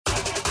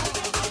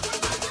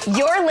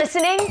You're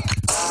listening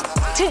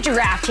to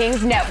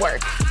DraftKings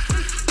Network.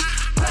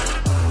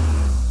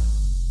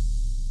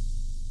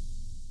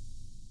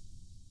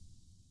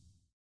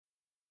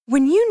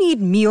 When you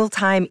need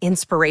mealtime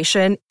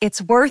inspiration, it's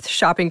worth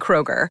shopping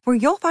Kroger, where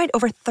you'll find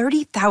over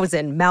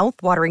 30,000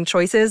 mouth-watering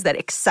choices that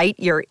excite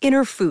your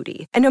inner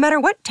foodie. And no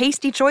matter what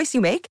tasty choice you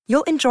make,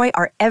 you'll enjoy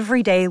our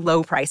everyday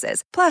low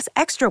prices, plus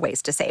extra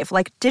ways to save,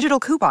 like digital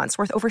coupons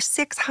worth over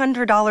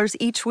 $600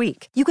 each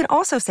week. You can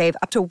also save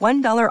up to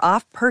 $1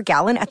 off per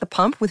gallon at the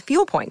pump with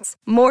fuel points.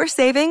 More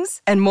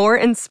savings and more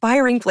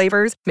inspiring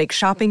flavors make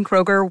shopping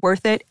Kroger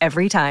worth it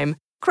every time.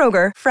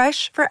 Kroger,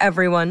 fresh for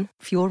everyone.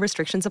 Fuel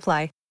restrictions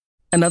apply.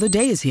 Another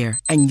day is here,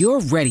 and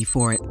you're ready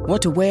for it.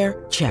 What to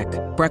wear? Check.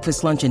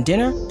 Breakfast, lunch, and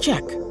dinner?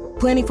 Check.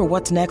 Planning for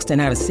what's next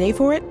and how to save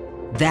for it?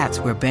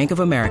 That's where Bank of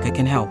America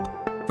can help.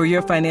 For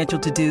your financial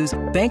to-dos,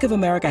 Bank of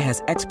America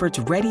has experts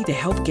ready to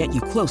help get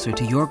you closer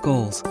to your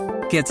goals.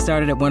 Get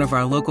started at one of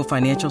our local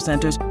financial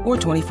centers or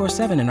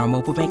 24/7 in our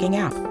mobile banking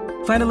app.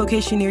 Find a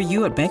location near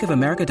you at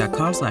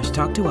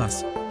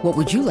bankofamerica.com/talktous. What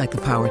would you like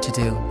the power to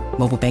do?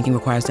 Mobile banking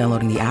requires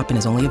downloading the app and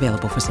is only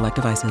available for select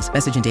devices.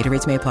 Message and data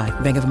rates may apply.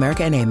 Bank of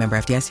America N.A., member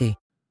FDIC.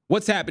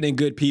 What's happening,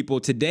 good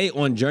people? Today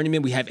on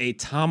Journeyman, we have a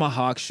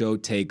Tomahawk Show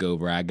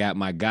takeover. I got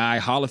my guy,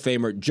 Hall of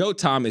Famer Joe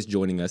Thomas,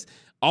 joining us.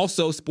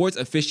 Also, sports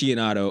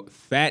aficionado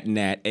Fat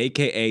Nat,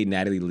 a.k.a.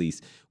 Natalie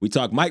Leist. We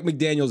talk Mike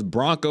McDaniel's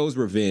Broncos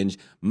revenge,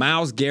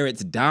 Myles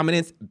Garrett's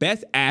dominance,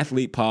 best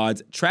athlete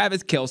pods,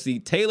 Travis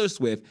Kelce, Taylor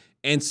Swift,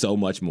 and so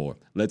much more.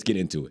 Let's get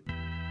into it.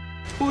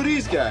 Who are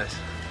these guys?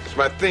 It's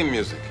my theme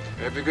music.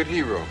 Every good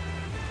hero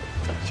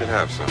should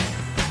have some.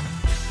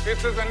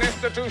 This is an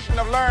institution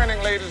of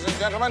learning, ladies and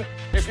gentlemen.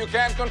 If you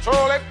can't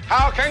control it,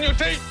 how can you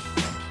teach?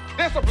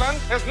 Discipline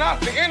is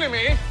not the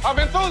enemy of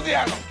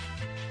enthusiasm.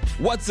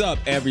 What's up,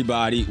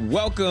 everybody?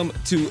 Welcome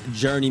to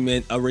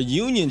Journeyman, a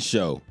reunion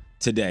show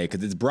today,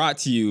 because it's brought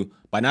to you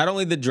by not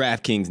only the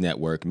DraftKings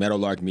Network,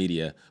 Meadowlark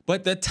Media,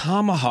 but the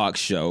Tomahawk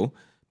Show,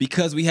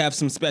 because we have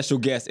some special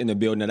guests in the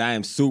building that I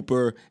am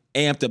super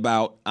amped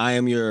about. I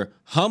am your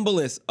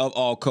humblest of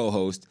all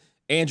co-hosts,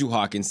 Andrew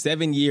Hawkins,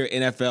 7-year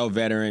NFL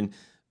veteran,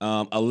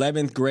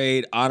 11th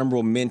grade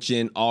honorable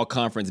mention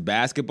all-conference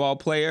basketball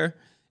player,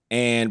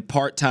 and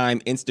part-time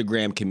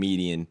Instagram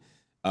comedian.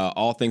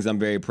 All things I'm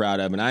very proud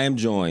of. And I am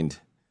joined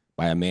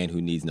by a man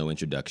who needs no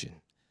introduction,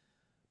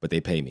 but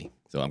they pay me,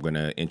 so I'm going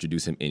to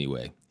introduce him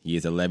anyway. He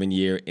is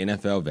 11-year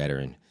NFL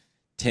veteran,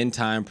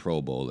 10-time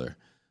Pro Bowler,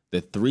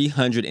 the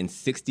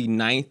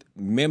 369th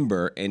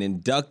member and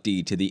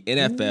inductee to the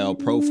NFL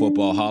Pro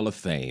Football Hall of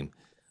Fame.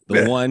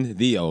 The one,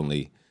 the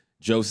only,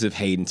 Joseph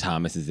Hayden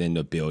Thomas is in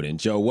the building.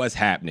 Joe, what's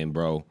happening,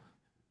 bro?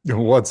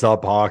 What's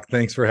up, Hawk?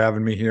 Thanks for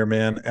having me here,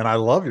 man. And I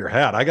love your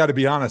hat. I got to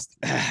be honest.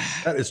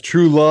 That is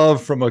true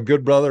love from a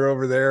good brother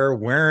over there,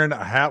 wearing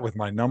a hat with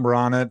my number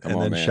on it,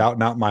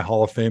 shouting out my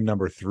Hall of Fame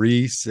number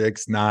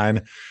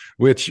 369,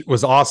 which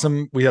was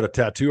awesome. We had a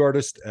tattoo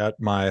artist at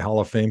my Hall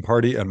of Fame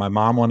party, and my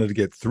mom wanted to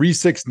get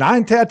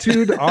 369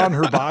 tattooed on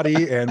her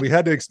body. And we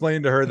had to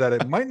explain to her that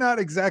it might not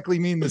exactly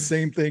mean the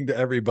same thing to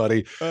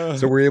everybody.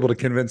 So we're able to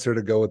convince her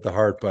to go with the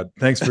heart. But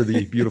thanks for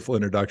the beautiful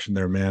introduction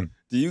there, man.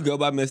 Do you go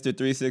by Mr.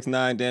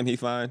 369? Damn, he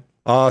fine.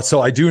 So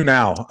I do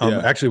now.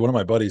 Actually, one of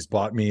my buddies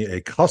bought me a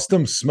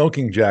custom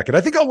smoking jacket. I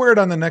think I'll wear it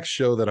on the next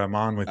show that I'm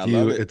on with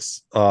you.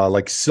 It's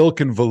like silk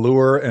and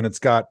velour, and it's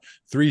got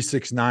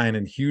 369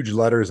 in huge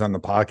letters on the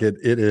pocket.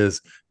 It is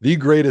the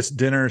greatest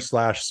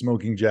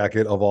dinner/smoking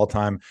jacket of all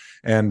time.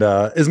 And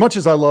as much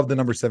as I love the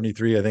number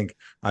 73, I think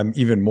I'm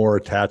even more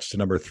attached to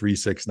number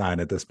 369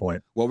 at this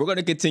point. Well, we're going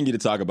to continue to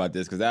talk about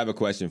this because I have a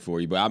question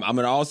for you, but I'm going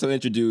to also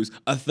introduce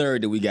a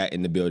third that we got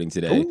in the building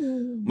today. Ooh.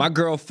 My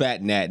girl,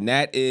 Fat Nat.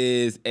 Nat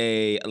is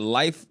a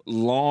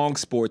lifelong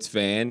sports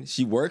fan.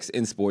 She works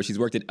in sports. She's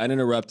worked at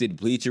Uninterrupted,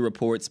 Bleacher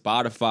Report,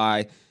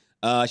 Spotify.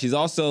 She's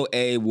also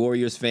a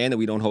Warriors fan that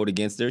we don't hold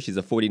against her. She's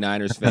a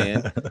 49ers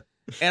fan.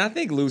 And I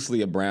think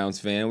loosely a Browns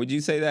fan. Would you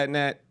say that,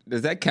 Nat?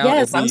 Does that count?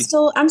 Yes, I'm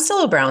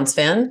still a Browns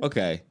fan.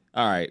 Okay.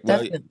 All right.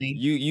 Well, definitely.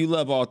 You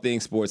love all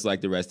things sports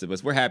like the rest of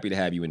us. We're happy to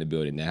have you in the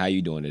building, Nat. How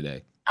you doing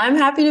today? I'm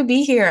happy to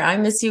be here. I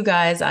miss you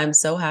guys. I'm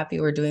so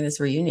happy we're doing this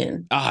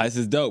reunion. This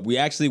is dope. We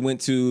actually went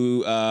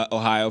to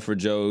Ohio for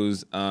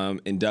Joe's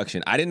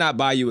induction. I did not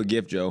buy you a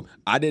gift, Joe.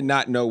 I did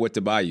not know what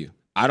to buy you.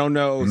 I don't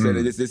know. So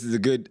this is a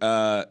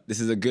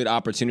good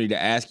opportunity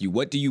to ask you,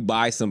 what do you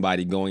buy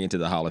somebody going into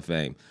the Hall of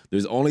Fame?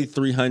 There's only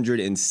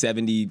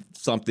 370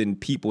 something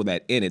people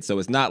that in it, so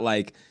it's not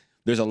like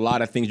there's a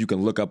lot of things you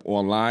can look up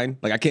online.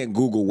 Like I can't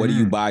Google what do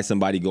you buy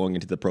somebody going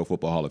into the Pro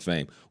Football Hall of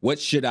Fame. What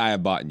should I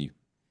have bought you?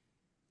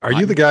 Are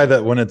you the guy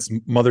that when it's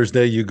Mother's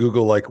Day, you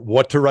Google like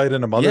what to write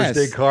in a Mother's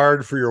Day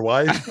card for your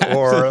wife?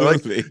 Or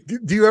like,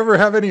 do you ever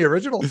have any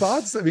original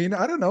thoughts? I mean,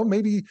 I don't know,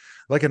 maybe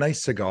like a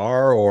nice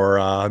cigar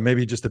or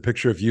maybe just a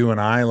picture of you and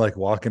I like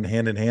walking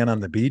hand in hand on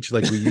the beach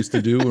like we used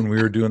to do when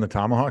we were doing the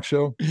Tomahawk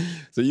Show.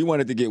 So you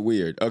wanted to get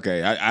weird.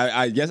 Okay.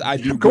 I guess I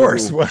do. Of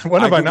course.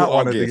 When have I not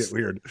wanted to get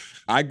weird?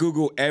 I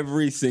Google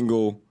every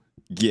single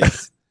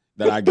gift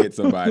that I get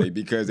somebody,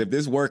 because if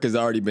this work has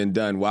already been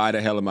done, why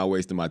the hell am I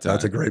wasting my time?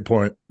 That's a great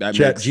point.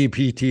 Chat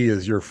GPT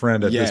is your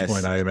friend at this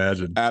point, I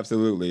imagine.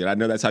 Absolutely. And I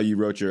know that's how you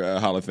wrote your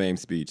Hall of Fame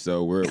speech.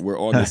 So we're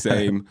on the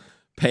same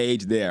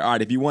page there. All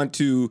right. If you want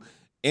to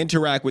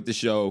interact with the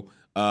show,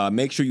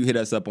 make sure you hit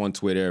us up on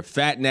Twitter,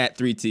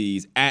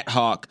 FatNat3Ts,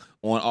 @Hawk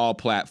on all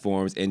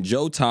platforms, and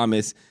Joe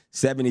Thomas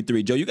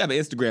 73. Joe, you got an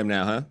Instagram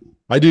now, huh?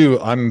 I do.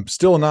 I'm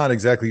still not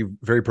exactly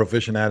very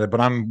proficient at it, but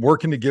I'm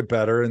working to get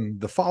better, and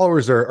the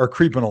followers are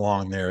creeping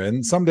along there.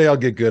 And someday I'll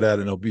get good at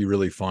it, and it'll be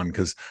really fun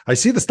because I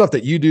see the stuff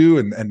that you do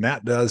and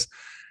Nat does.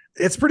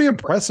 It's pretty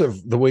impressive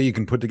the way you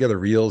can put together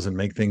reels and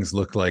make things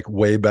look like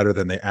way better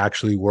than they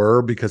actually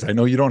were, because I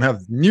know you don't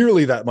have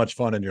nearly that much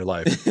fun in your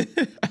life.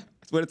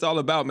 That's what it's all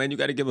about, man. You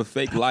got to give a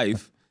fake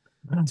life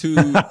to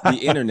the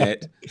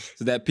internet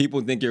so that people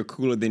think you're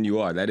cooler than you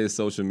are. That is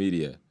social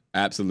media.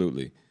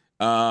 Absolutely.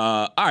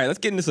 All right, let's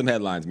get into some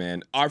headlines,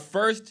 man. Our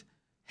first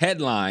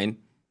headline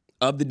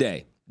of the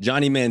day,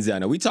 Johnny Manziel.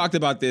 Now, we talked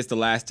about this the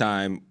last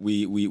time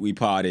we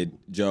podded,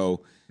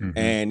 Joe,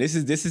 and this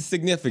is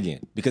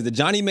significant because the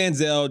Johnny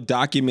Manziel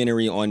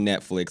documentary on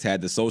Netflix had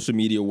the social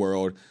media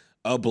world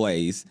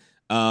ablaze,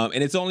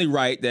 and it's only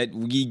right that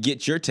we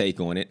get your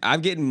take on it.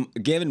 I've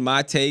given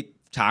my take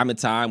time and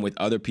time with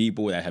other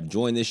people that have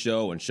joined this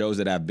show and shows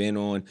that I've been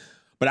on,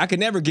 but I could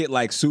never get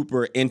like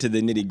super into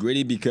the nitty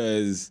gritty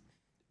because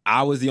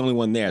I was the only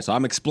one there. So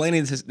I'm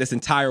explaining this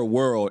entire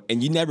world,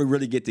 and you never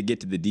really get to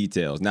the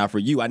details. Now, for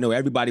you, I know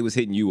everybody was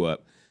hitting you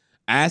up,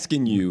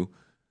 asking you,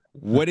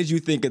 what did you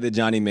think of the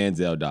Johnny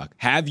Manziel doc?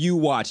 Have you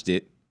watched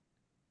it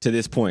to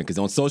this point? Because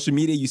on social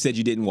media, you said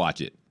you didn't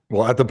watch it.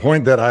 Well, at the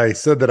point that I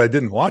said that I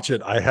didn't watch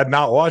it, I had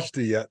not watched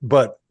it yet.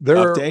 But there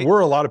were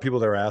a lot of people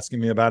that were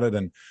asking me about it.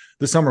 And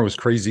this summer was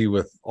crazy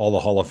with all the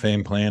Hall of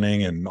Fame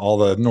planning and all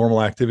the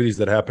normal activities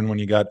that happen when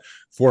you got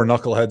 4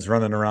 knuckleheads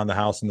running around the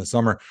house in the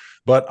summer.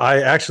 But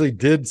I actually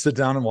did sit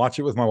down and watch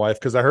it with my wife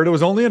because I heard it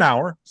was only an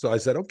hour. So I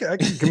said, okay, I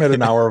can commit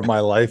an hour of my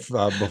life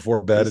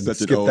before bed and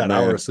skip that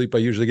hour of sleep I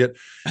usually get.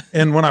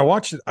 And when I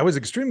watched it, I was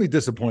extremely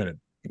disappointed.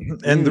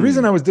 And the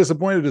reason I was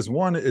disappointed is,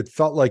 one, it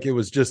felt like it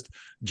was just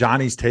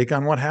Johnny's take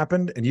on what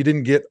happened, and you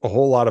didn't get a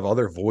whole lot of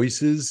other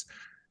voices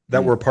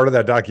that were part of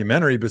that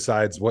documentary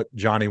besides what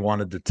Johnny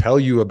wanted to tell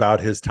you about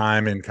his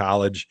time in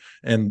college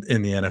and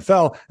in the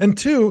NFL. And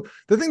two,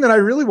 the thing that I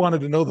really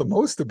wanted to know the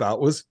most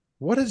about was,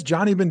 what has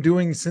Johnny been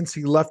doing since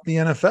he left the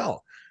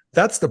NFL?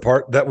 That's the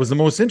part that was the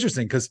most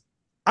interesting, because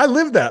I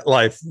lived that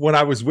life when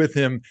I was with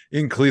him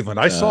in Cleveland.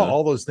 I saw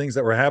all those things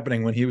that were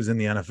happening when he was in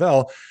the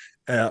NFL.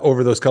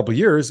 Over those couple of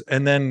years,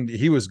 and then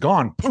he was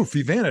gone. Poof,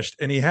 he vanished.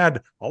 And he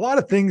had a lot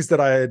of things that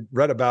I had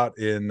read about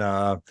in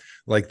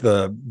like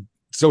the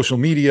social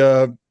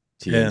media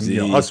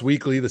TMZ. And Us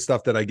Weekly, the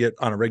stuff that I get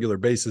on a regular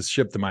basis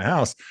shipped to my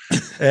house.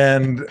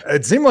 And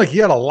it seemed like he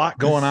had a lot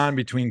going on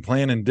between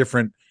playing in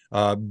different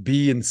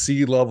B and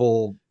C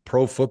level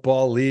pro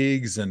football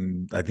leagues,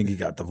 and I think he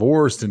got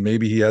divorced, and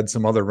maybe he had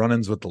some other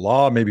run-ins with the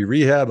law, maybe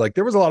rehab. Like,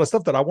 there was a lot of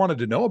stuff that I wanted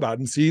to know about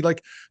and see,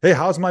 like, hey,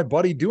 how's my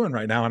buddy doing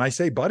right now? And I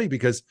say buddy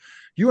because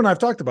you and I have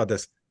talked about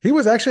this. He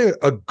was actually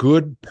a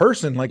good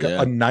person, like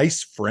a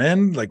nice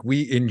friend. Like,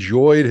 we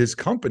enjoyed his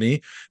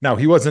company. Now,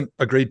 he wasn't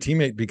a great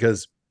teammate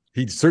because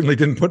he certainly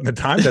didn't put in the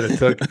time that it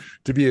took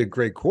to be a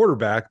great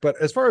quarterback. But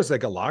as far as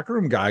like a locker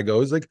room guy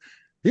goes, like,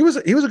 he was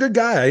a good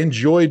guy. I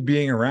enjoyed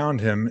being around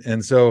him.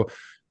 And so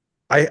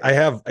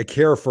I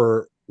care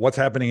for what's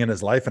happening in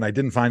his life, and I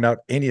didn't find out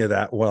any of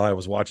that while I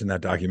was watching that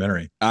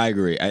documentary. I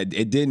agree.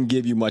 It didn't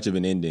give you much of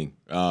an ending.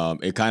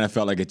 It kind of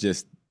felt like it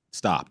just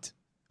stopped.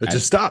 It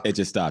just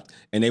stopped.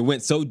 And they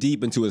went so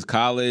deep into his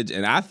college,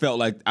 and I felt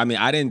like,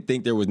 I didn't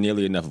think there was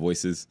nearly enough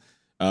voices.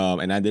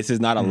 This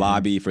is not a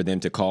lobby for them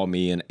to call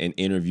me and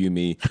interview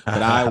me,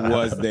 but I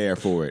was there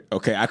for it.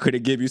 Okay, I could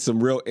have give you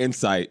some real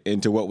insight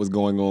into what was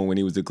going on when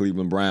he was a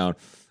Cleveland Brown.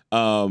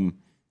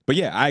 But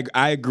yeah,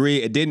 I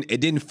agree. It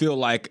didn't feel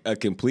like a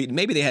complete.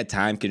 Maybe they had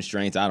time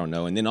constraints. I don't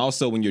know. And then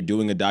also, when you're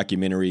doing a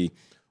documentary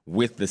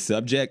with the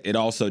subject, it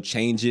also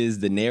changes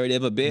the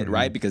narrative a bit,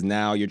 right? Because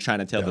now you're trying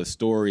to tell the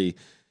story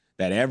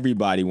that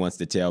everybody wants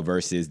to tell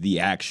versus the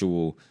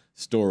actual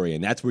story,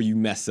 and that's where you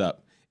mess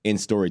up in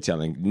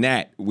storytelling.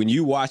 Nat, when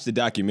you watched the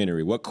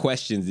documentary, what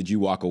questions did you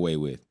walk away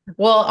with?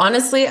 Well,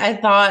 honestly, I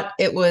thought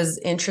it was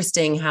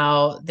interesting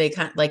how they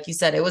like you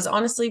said, it was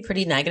honestly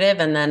pretty negative.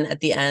 And then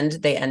at the end,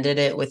 they ended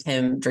it with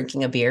him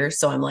drinking a beer.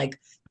 So I'm like,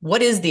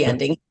 what is the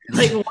ending?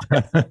 Like,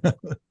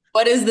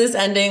 what is this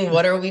ending?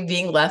 What are we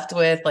being left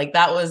with? Like,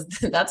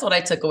 that's what I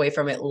took away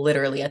from it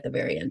literally at the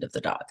very end of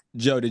the doc.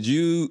 Joe, did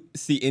you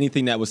see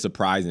anything that was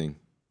surprising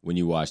when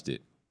you watched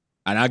it?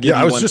 And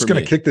I was just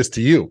going to kick this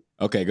to you.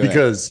 Okay, go ahead.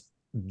 Because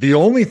the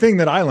only thing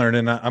that I learned,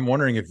 and I'm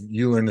wondering if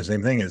you learned the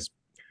same thing, is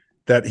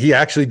that he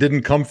actually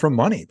didn't come from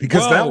money,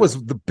 because that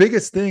was the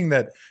biggest thing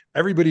that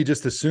everybody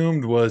just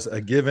assumed was a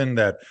given,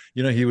 that,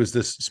 he was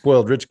this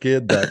spoiled rich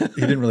kid that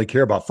he didn't really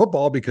care about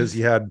football because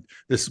he had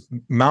this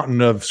mountain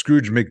of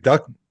Scrooge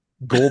McDuck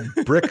gold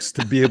bricks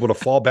to be able to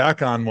fall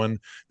back on when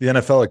the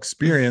NFL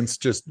experience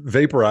just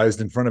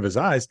vaporized in front of his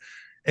eyes.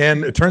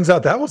 And it turns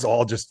out that was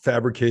all just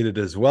fabricated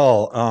as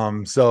well.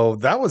 So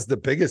that was the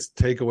biggest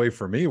takeaway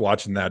for me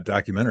watching that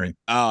documentary.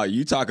 Oh,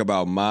 you talk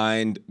about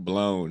mind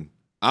blown.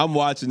 I'm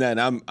watching that,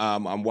 and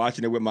I'm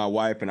watching it with my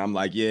wife, and I'm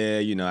like, yeah,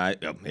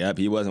 yep,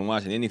 he wasn't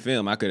watching any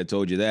film. I could have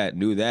told you that,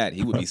 knew that.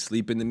 He would be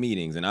sleeping the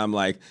meetings. And I'm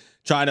like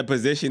trying to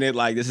position it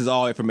like this is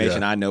all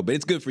information I know, but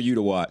it's good for you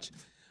to watch.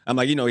 I'm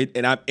like,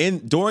 and I'm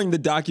during the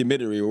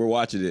documentary, we're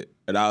watching it,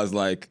 and I was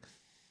like,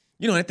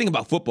 the thing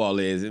about football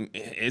is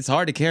it's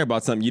hard to care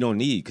about something you don't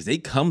need because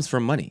it comes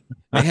from money.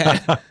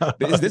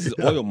 This is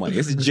oil money.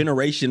 This is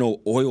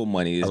generational oil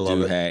money this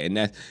dude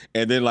had.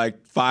 And then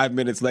like 5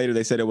 minutes later,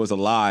 they said it was a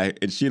lie.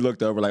 And she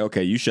looked over like,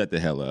 okay, you shut the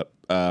hell up.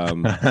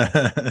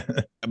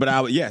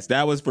 But yes,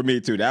 that was for me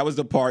too. That was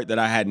the part that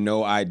I had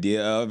no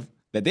idea of.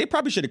 That they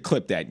probably should have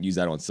clipped that and used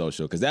that on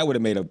social because that would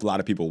have made a lot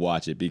of people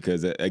watch it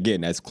because,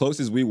 again, as close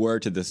as we were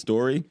to the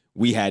story,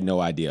 we had no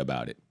idea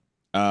about it.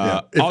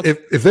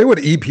 If they would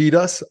have EP'd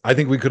us, I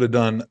think we could have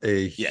done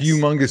a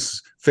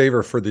humongous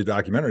favor for the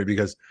documentary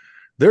because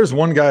there's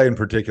one guy in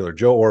particular,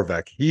 Joe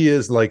Orvek. He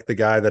is like the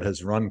guy that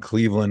has run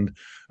Cleveland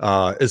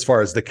as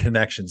far as the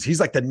connections. He's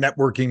like the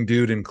networking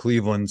dude in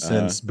Cleveland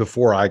since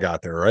before I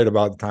got there, right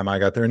about the time I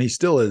got there. And he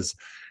still is.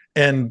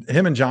 And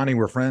him and Johnny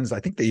were friends. I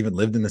think they even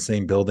lived in the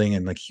same building.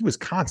 And like he was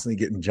constantly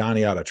getting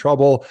Johnny out of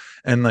trouble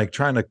and like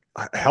trying to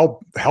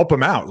help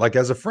him out, like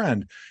as a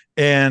friend.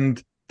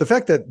 And the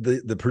fact that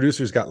the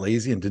producers got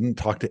lazy and didn't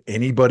talk to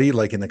anybody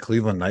like in the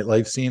Cleveland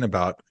nightlife scene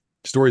about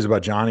stories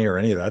about Johnny or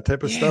any of that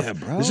type of stuff.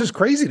 Bro. It's just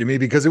crazy to me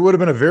because it would have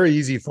been a very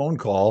easy phone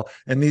call.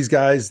 And these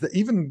guys,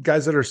 even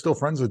guys that are still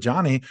friends with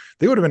Johnny,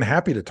 they would have been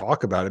happy to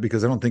talk about it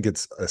because I don't think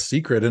it's a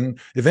secret. And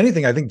if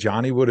anything, I think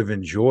Johnny would have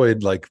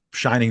enjoyed like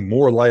shining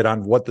more light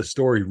on what the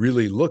story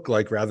really looked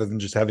like rather than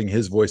just having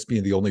his voice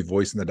being the only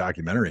voice in the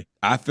documentary.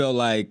 I feel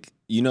like,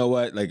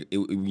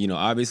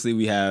 obviously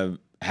we have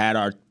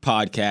our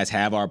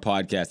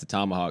podcast, the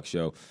Tomahawk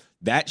Show.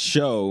 That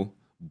show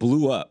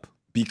blew up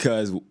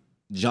because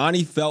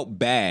Johnny felt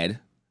bad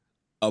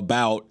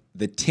about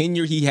the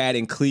tenure he had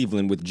in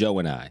Cleveland with Joe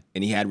and I,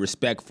 and he had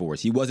respect for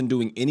us. He wasn't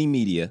doing any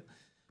media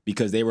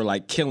because they were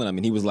like killing him,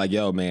 and he was like,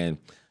 yo, man,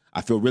 I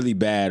feel really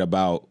bad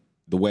about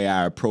the way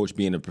I approached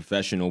being a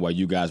professional while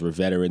you guys were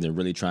veterans and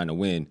really trying to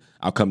win.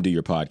 I'll come do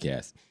your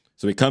podcast.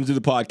 So he comes to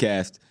the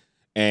podcast,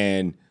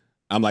 and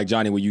I'm like,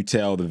 Johnny, will you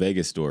tell the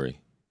Vegas story?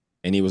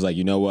 And he was like,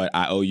 you know what?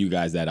 I owe you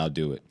guys that. I'll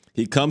do it.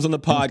 He comes on the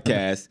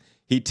podcast.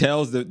 He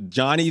tells the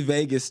Johnny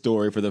Vegas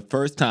story for the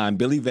first time,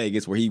 Billy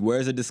Vegas, where he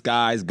wears a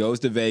disguise, goes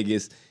to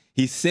Vegas.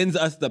 He sends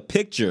us the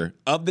picture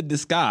of the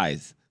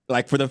disguise.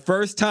 Like for the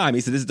first time,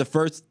 he said, this is the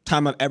first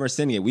time I've ever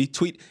seen it. We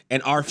tweet,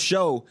 and our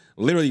show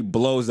literally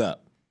blows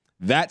up.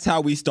 That's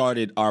how we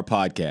started our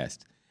podcast.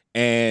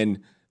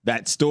 And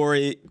that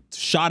story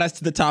shot us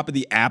to the top of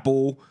the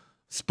Apple,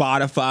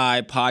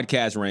 Spotify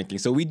podcast ranking.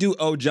 So we do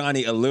owe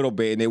Johnny a little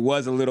bit. And it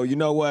was a little, you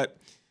know what?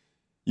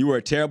 You were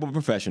a terrible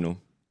professional.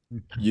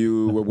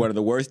 You were one of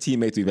the worst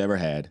teammates we've ever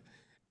had.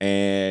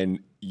 And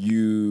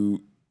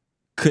you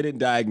couldn't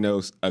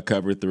diagnose a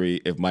cover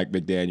three if Mike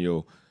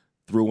McDaniel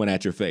threw one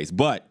at your face.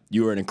 But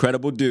you were an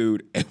incredible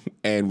dude,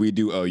 and we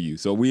do owe you.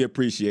 So we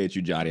appreciate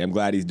you, Johnny. I'm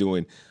glad he's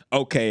doing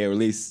okay, or at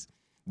least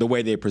the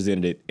way they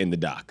presented it in the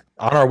doc.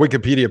 On our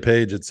Wikipedia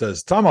page, it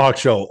says, Tomahawk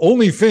Show,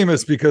 only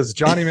famous because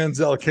Johnny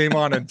Manziel came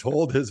on and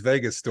told his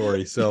Vegas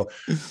story. So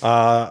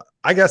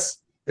I guess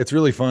it's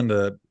really fun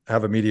to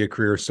have a media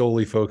career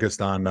solely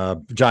focused on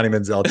Johnny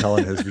Manziel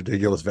telling his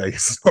ridiculous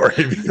Vegas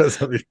story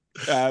because of it.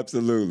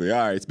 Absolutely.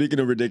 All right. Speaking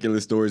of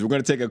ridiculous stories, we're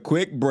going to take a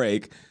quick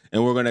break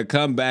and we're going to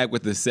come back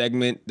with the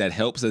segment that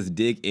helps us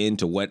dig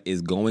into what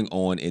is going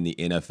on in the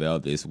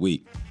NFL this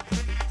week.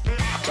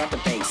 Drop the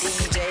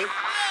bass. DJ.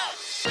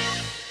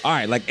 All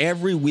right. Like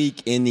every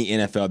week in the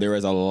NFL, there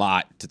is a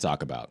lot to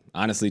talk about.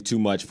 Honestly, too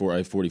much for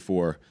a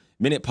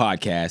 44-minute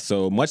podcast.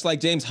 So much like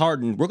James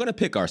Harden, we're going to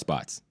pick our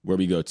spots where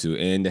we go to.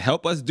 And to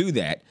help us do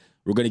that,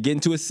 we're going to get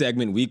into a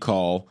segment we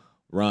call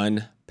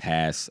Run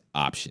Pass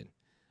Option.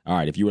 All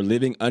right, if you are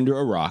living under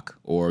a rock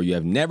or you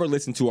have never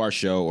listened to our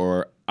show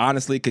or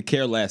honestly could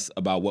care less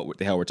about what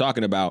the hell we're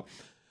talking about,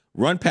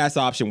 Run Pass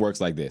Option works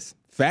like this.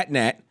 Fat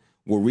Nat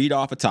will read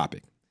off a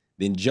topic.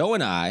 Then Joe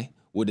and I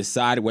will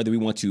decide whether we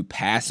want to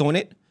pass on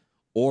it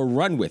or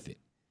run with it.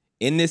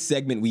 In this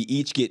segment, we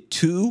each get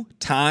 2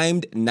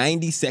 timed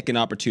 90-second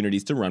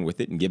opportunities to run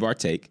with it and give our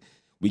take.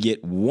 We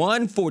get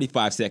 1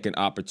 45-second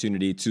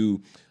opportunity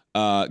to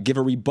give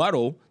a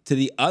rebuttal to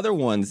the other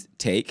one's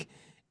take.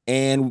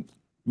 And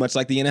much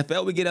like the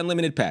NFL, we get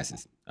unlimited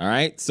passes. All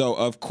right? So,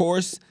 of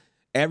course,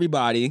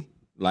 everybody,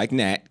 like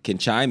Nat, can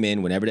chime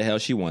in whenever the hell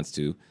she wants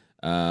to.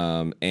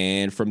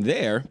 And from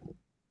there,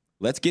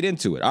 let's get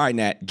into it. All right,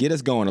 Nat, get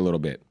us going a little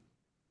bit.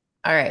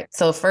 All right.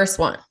 So first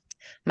one.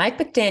 Mike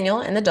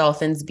McDaniel and the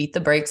Dolphins beat the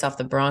brakes off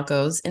the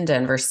Broncos in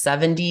Denver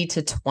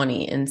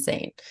 70-20.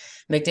 Insane.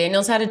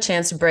 McDaniel's had a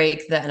chance to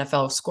break the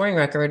NFL scoring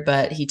record,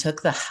 but he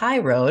took the high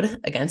road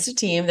against a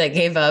team that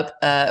gave up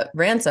a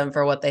ransom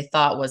for what they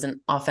thought was an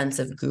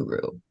offensive guru.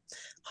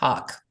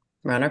 Hawk.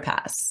 Run or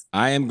pass?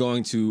 I am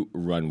going to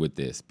run with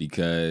this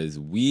because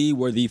we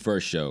were the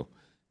first show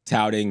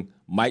touting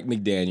Mike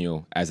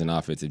McDaniel as an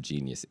offensive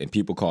genius, and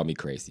people called me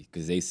crazy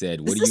because they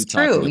said, "What are you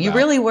talking about?" You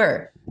really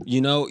were.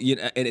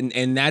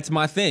 And that's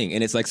my thing.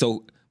 And it's like,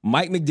 so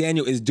Mike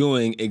McDaniel is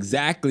doing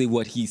exactly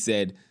what he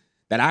said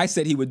that I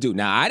said he would do.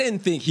 Now, I didn't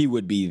think he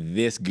would be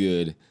this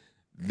good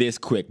this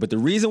quick, but the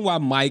reason why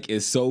Mike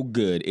is so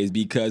good is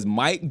because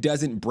Mike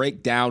doesn't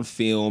break down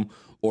film,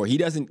 or he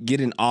doesn't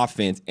get an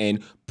offense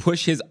and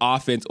push his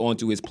offense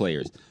onto his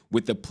players.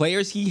 With the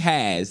players he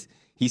has,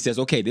 he says,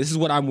 okay, this is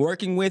what I'm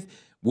working with.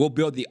 We'll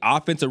build the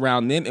offense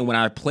around them. And when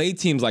I play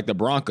teams like the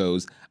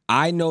Broncos,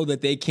 I know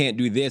that they can't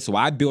do this, so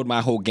I build my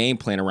whole game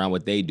plan around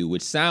what they do,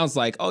 which sounds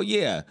like, oh,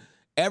 yeah,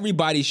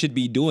 everybody should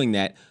be doing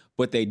that,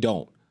 but they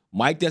don't.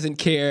 Mike doesn't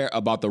care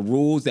about the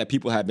rules that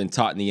people have been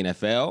taught in the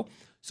NFL,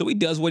 so he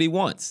does what he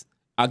wants.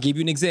 I'll give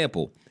you an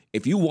example.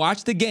 If you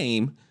watch the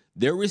game,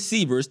 their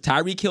receivers,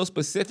 Tyreek Hill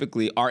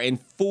specifically, are in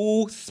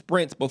full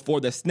sprints before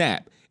the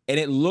snap, and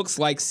it looks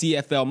like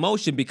CFL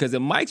motion because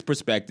in Mike's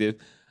perspective,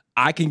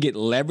 I can get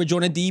leverage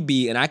on a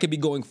DB, and I could be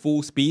going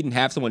full speed and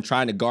have someone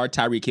trying to guard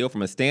Tyreek Hill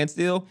from a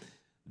standstill.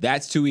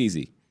 That's too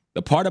easy.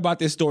 The part about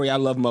this story I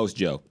love most,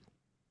 Joe,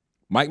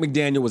 Mike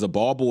McDaniel was a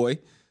ball boy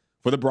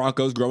for the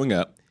Broncos growing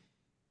up.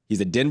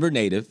 He's a Denver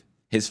native.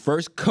 His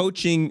first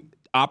coaching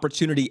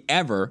opportunity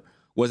ever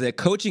was a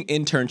coaching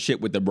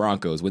internship with the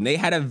Broncos. When they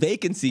had a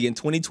vacancy in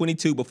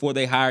 2022 before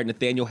they hired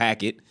Nathaniel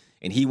Hackett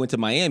and he went to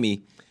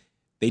Miami,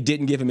 they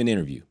didn't give him an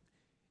interview.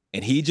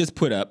 And he just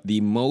put up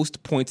the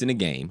most points in a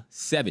game,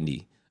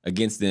 70,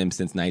 against them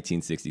since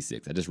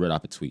 1966. I just read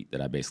off a tweet that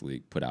I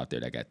basically put out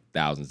there that got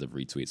thousands of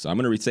retweets. So I'm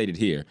going to restate it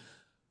here.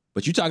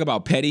 But you talk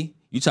about petty,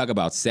 you talk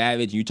about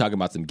savage, you talk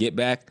about some get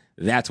back.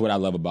 That's what I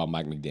love about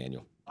Mike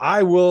McDaniel.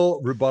 I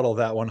will rebuttal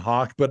that one,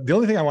 Hawk. But the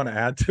only thing I want to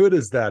add to it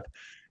is that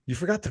you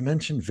forgot to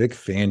mention Vic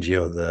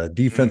Fangio, the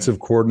defensive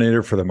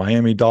coordinator for the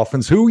Miami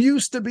Dolphins, who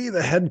used to be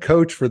the head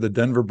coach for the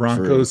Denver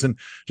Broncos. True. And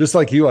just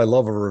like you, I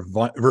love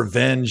a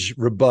revenge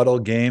rebuttal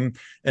game.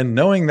 And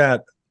knowing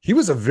that he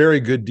was a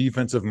very good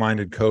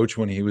defensive-minded coach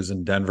when he was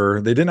in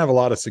Denver. They didn't have a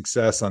lot of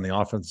success on the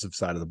offensive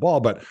side of the ball,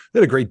 but they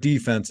had a great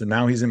defense, and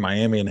now he's in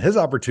Miami. And his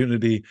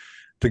opportunity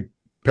to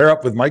pair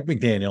up with Mike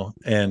McDaniel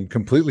and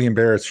completely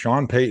embarrass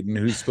Sean Payton,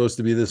 who's supposed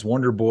to be this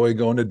wonder boy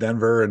going to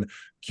Denver and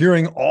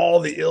curing all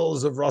the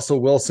ills of Russell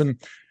Wilson.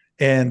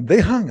 And they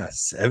hung a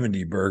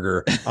 70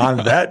 burger on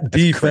that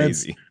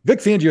defense. Crazy. Vic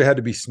Fangio had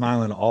to be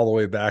smiling all the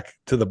way back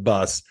to the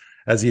bus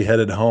as he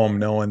headed home,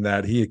 knowing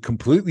that he had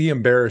completely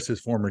embarrassed his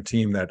former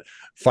team that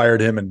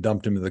fired him and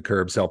dumped him to the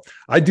curb. So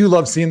I do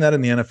love seeing that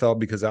in the NFL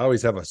because I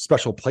always have a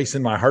special place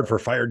in my heart for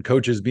fired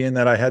coaches, being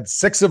that I had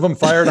 6 of them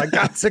fired. I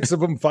got 6 of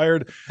them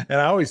fired. And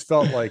I always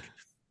felt like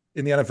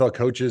in the NFL,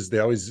 coaches, they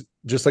always,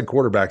 just like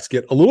quarterbacks,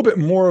 get a little bit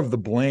more of the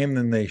blame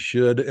than they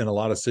should in a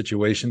lot of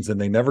situations, and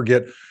they never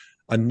get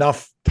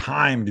enough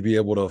time to be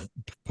able to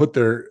put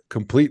their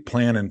complete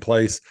plan in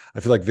place. I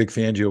feel like Vic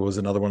Fangio was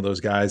another one of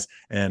those guys,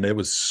 and it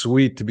was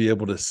sweet to be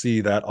able to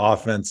see that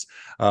offense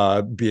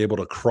be able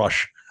to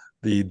crush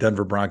the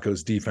Denver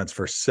Broncos defense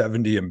for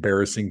 70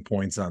 embarrassing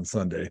points on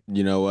Sunday.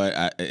 You know what?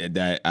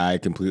 I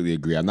completely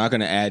agree. I'm not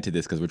going to add to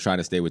this because we're trying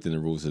to stay within the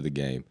rules of the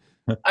game.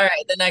 All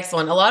right, the next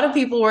one. A lot of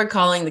people were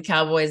calling the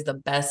Cowboys the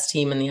best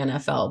team in the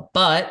NFL,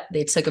 but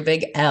they took a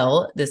big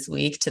L this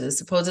week to the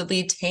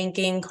supposedly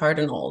tanking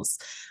Cardinals.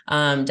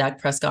 Dak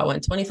Prescott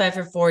went 25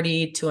 for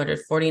 40,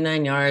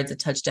 249 yards, a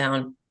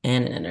touchdown,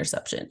 and an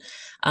interception.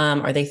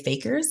 Are they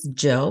fakers?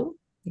 Joe,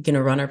 you going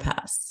to run or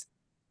pass?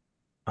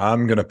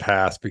 I'm going to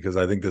pass because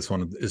I think this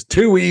one is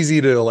too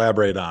easy to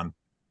elaborate on.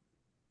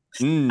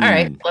 All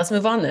right, let's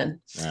move on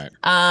then.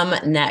 All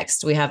right.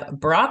 Next, we have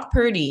Brock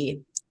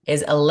Purdy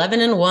is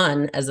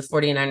 11-1 as the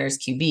 49ers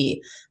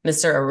QB.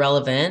 Mr.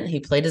 Irrelevant. He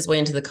played his way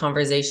into the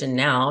conversation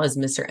now as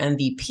Mr.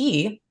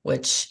 MVP,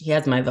 which he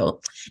has my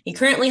vote. He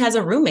currently has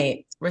a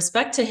roommate.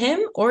 Respect to him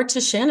or to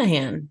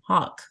Shanahan?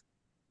 Hawk,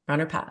 run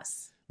or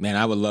pass? Man,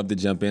 I would love to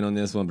jump in on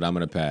this one, but I'm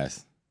going to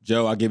pass.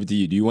 Joe, I'll give it to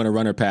you. Do you want to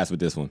run or pass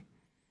with this one?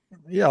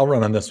 Yeah, I'll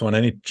run on this one.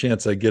 Any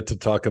chance I get to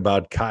talk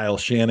about Kyle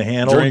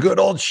Shanahan, good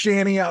old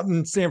Shanny out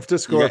in San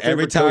Francisco.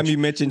 Every time you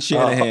mention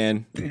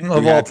Shanahan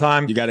of all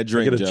time, you got to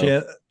drink. Get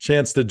a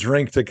chance to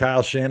drink to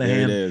Kyle Shanahan.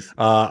 There it is.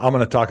 I'm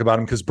going to talk about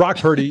him because Brock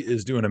Purdy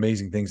is doing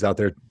amazing things out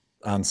there.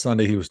 On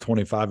Sunday, he was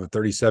 25 of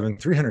 37,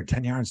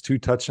 310 yards, 2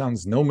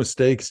 touchdowns, no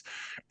mistakes.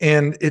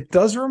 And it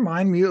does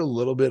remind me a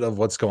little bit of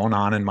what's going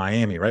on in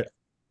Miami, right?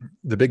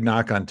 The big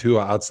knock on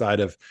Tua outside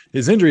of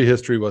his injury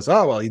history was,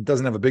 he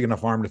doesn't have a big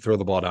enough arm to throw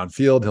the ball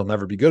downfield. He'll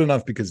never be good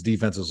enough because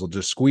defenses will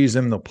just squeeze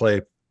him. They'll play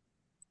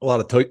a lot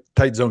of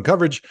tight zone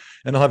coverage,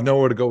 and they'll have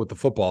nowhere to go with the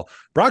football.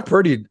 Brock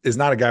Purdy is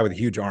not a guy with a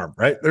huge arm,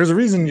 right? There's a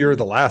reason you're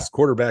the last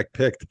quarterback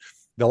picked,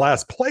 the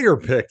last player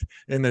picked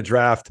in the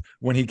draft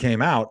when he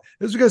came out.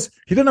 It was because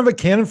he didn't have a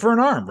cannon for an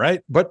arm,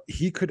 right? But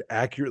he could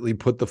accurately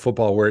put the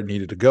football where it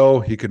needed to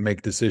go. He could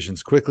make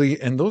decisions quickly.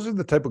 And those are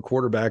the type of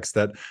quarterbacks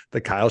that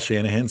the Kyle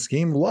Shanahan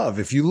scheme love.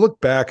 If you look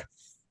back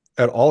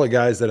at all the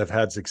guys that have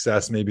had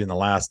success maybe in the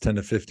last 10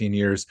 to 15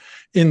 years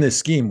in this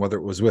scheme, whether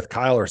it was with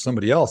Kyle or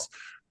somebody else,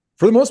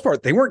 for the most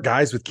part, they weren't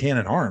guys with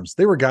cannon arms.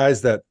 They were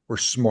guys that were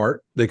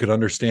smart. They could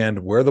understand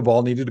where the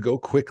ball needed to go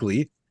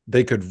quickly.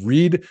 They could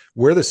read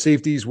where the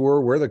safeties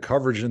were, where the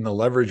coverage and the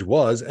leverage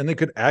was, and they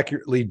could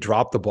accurately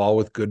drop the ball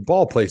with good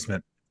ball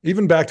placement.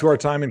 Even back to our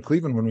time in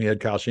Cleveland when we had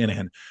Kyle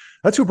Shanahan.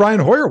 That's who Brian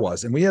Hoyer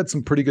was. And we had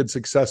some pretty good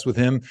success with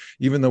him,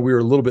 even though we were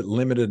a little bit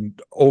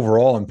limited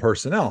overall in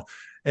personnel.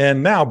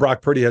 And now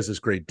Brock Purdy has this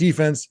great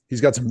defense.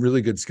 He's got some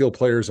really good skill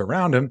players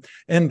around him,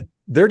 and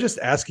they're just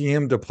asking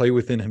him to play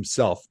within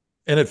himself.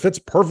 And it fits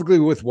perfectly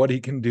with what he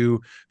can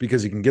do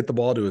because he can get the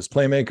ball to his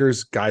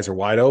playmakers. Guys are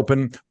wide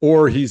open,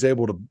 or he's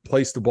able to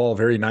place the ball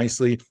very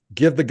nicely,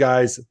 give the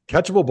guys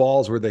catchable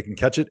balls where they can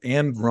catch it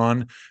and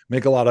run,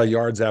 make a lot of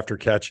yards after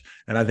catch.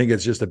 And I think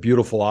it's just a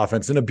beautiful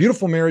offense and a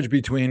beautiful marriage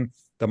between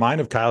the mind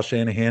of Kyle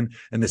Shanahan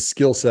and the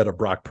skill set of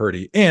Brock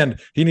Purdy.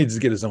 And he needs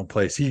to get his own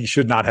place. He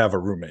should not have a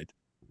roommate.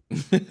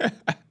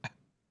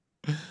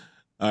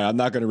 I'm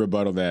not going to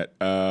rebuttal that,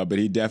 but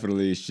he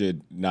definitely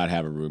should not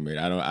have a roommate.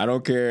 I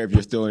don't care if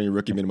you're still in your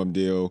rookie minimum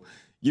deal.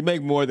 You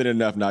make more than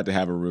enough not to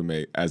have a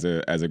roommate as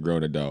a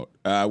grown adult.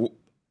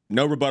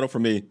 No rebuttal for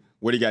me.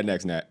 What do you got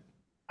next, Nat?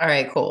 All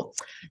right, cool.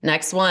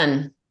 Next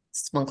one.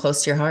 This one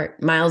close to your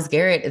heart. Myles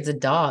Garrett is a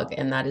dog,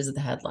 and that is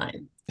the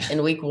headline.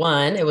 In week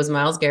 1, it was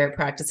Myles Garrett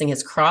practicing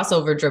his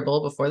crossover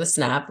dribble before the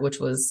snap, which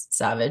was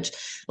savage.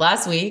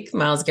 Last week,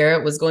 Myles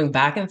Garrett was going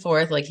back and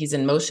forth like he's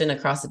in motion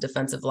across the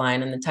defensive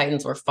line, and the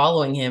Titans were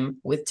following him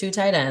with 2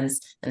 tight ends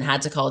and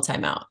had to call a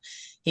timeout.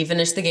 He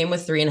finished the game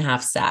with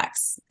 3.5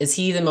 sacks. Is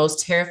he the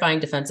most terrifying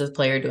defensive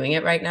player doing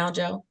it right now,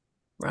 Joe?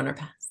 Run or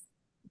pass?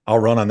 I'll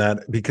run on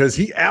that because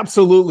he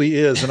absolutely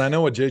is. And I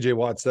know what JJ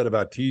Watt said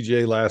about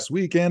TJ last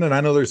weekend, and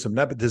I know there's some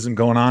nepotism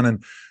going on,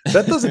 and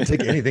that doesn't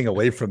take anything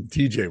away from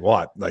TJ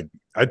Watt. Like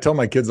I tell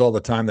my kids all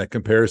the time that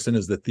comparison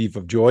is the thief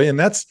of joy, and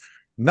that's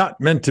not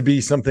meant to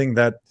be something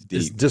that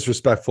is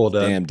disrespectful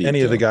to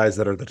any of the guys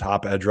that are the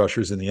top edge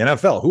rushers in the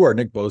NFL, who are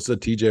Nick Bosa,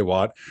 TJ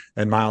Watt,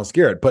 and Myles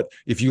Garrett. But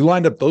if you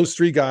lined up those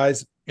 3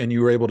 guys and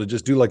you were able to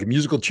just do like a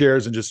musical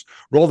chairs and just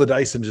roll the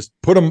dice and just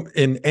put them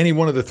in any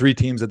one of the 3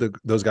 teams that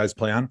those guys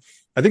play on,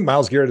 I think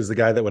Myles Garrett is the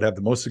guy that would have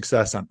the most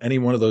success on any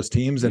one of those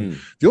teams. And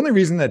the only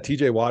reason that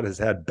TJ Watt has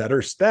had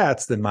better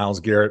stats than Myles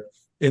Garrett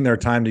in their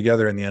time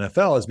together in the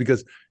NFL is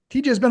because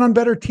TJ has been on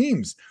better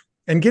teams.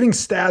 And getting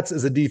stats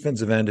as a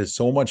defensive end is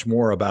so much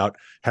more about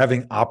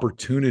having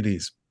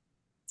opportunities.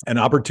 And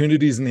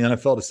opportunities in the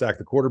NFL to sack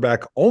the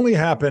quarterback only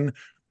happen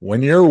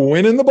when you're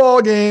winning the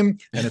ball game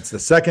and it's the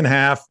second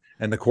half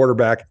and the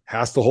quarterback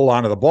has to hold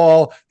on to the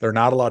ball. They're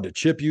not allowed to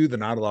chip you. They're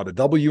not allowed to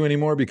double you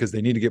anymore because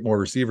they need to get more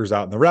receivers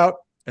out in the route.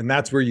 And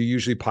that's where you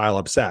usually pile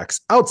up sacks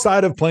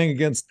outside of playing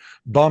against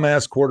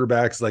bum-ass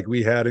quarterbacks like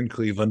we had in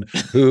Cleveland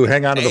who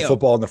hang on to the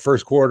football in the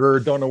first quarter,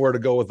 don't know where to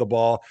go with the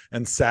ball,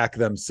 and sack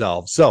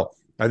themselves. So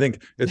I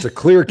think it's a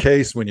clear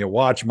case when you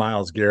watch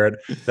Myles Garrett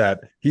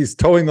that he's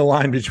towing the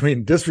line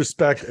between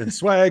disrespect and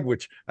swag,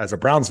 which as a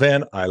Browns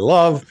fan, I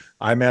love.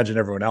 I imagine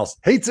everyone else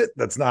hates it.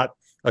 That's not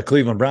a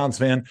Cleveland Browns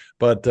fan.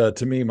 But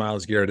to me,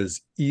 Myles Garrett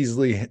is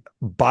easily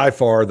by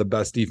far the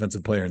best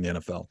defensive player in the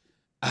NFL.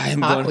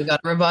 We got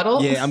a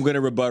rebuttal? Yeah, I'm going to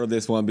rebuttal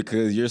this one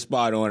because you're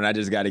spot on, and I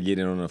just got to get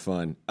in on the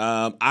fun.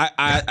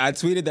 I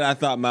tweeted that I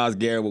thought Myles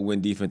Garrett would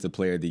win Defensive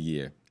Player of the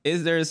Year.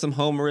 Is there some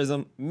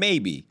homerism?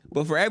 Maybe.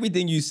 But for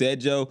everything you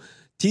said, Joe,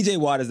 TJ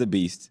Watt is a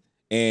beast.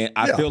 And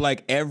I feel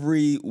like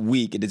every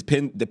week,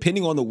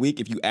 depending on the week,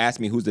 if you ask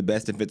me who's the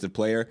best defensive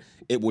player,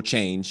 it will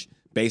change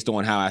based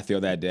on how I feel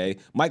that day.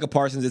 Micah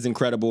Parsons is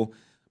incredible.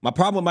 My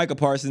problem with Micah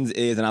Parsons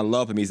is, and I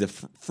love him, he's a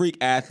freak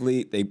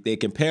athlete. They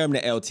compare him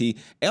to LT.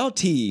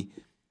 LT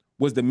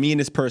was the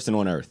meanest person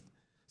on earth.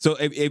 So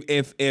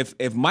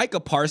if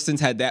Micah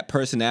Parsons had that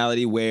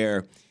personality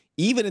where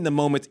even in the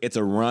moments it's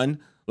a run,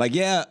 like,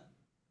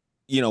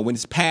 when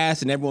it's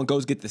passed and everyone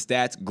goes get the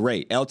stats,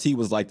 great. LT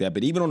was like that.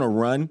 But even on a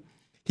run,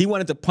 he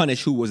wanted to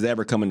punish who was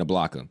ever coming to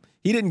block him.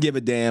 He didn't give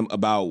a damn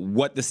about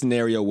what the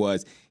scenario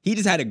was. He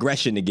just had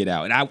aggression to get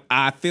out. And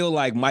I feel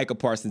like Micah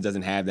Parsons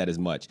doesn't have that as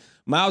much.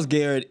 Myles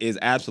Garrett is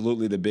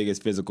absolutely the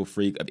biggest physical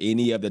freak of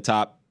any of the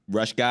top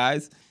rush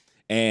guys.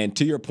 And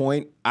to your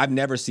point, I've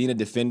never seen a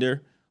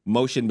defender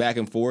motion back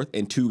and forth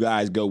and 2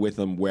 guys go with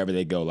them wherever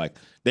they go. Like,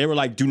 they were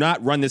like, do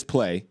not run this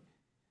play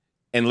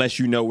unless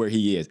you know where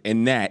he is.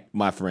 And that,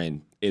 my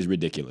friend, is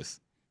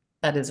ridiculous.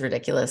 That is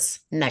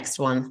ridiculous. Next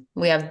one.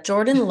 We have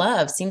Jordan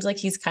Love. Seems like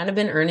he's kind of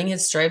been earning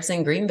his stripes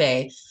in Green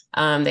Bay.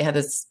 They had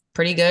this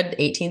pretty good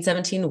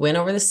 18-17 win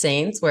over the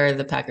Saints where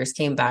the Packers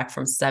came back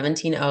from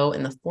 17-0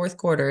 in the fourth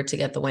quarter to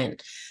get the win.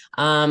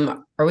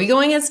 Are we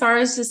going as far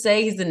as to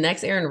say he's the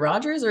next Aaron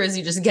Rodgers, or is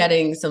he just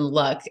getting some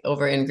luck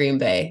over in Green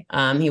Bay?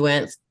 He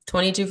went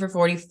 22 for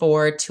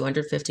 44,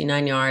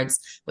 259 yards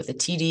with a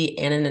TD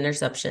and an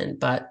interception,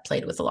 but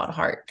played with a lot of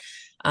heart.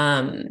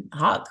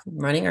 Hawk,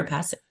 running or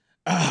passing?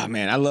 Oh,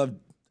 man, I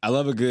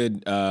love a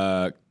good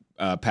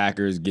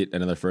Packers get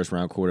another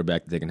first-round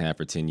quarterback that they can have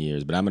for 10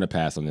 years, but I'm going to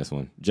pass on this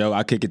one. Joe,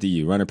 I'll kick it to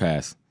you. Run or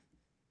pass?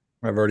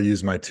 I've already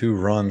used my 2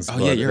 runs. Oh,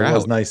 but yeah, you're it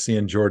was out. nice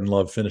seeing Jordan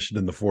Love finish it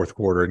in the 4th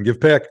quarter and give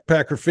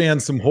Packer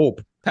fans some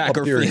hope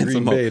Packer up there in fans Green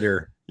some Bay hope.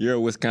 there. You're a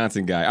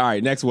Wisconsin guy. All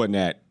right, next one,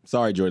 Nat.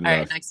 Sorry, Jordan All Love.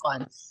 right, next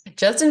one.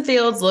 Justin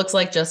Fields looks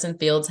like Justin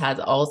Fields has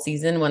all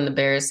season when the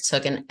Bears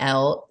took an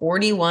L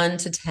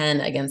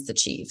 41-10 against the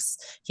Chiefs.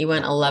 He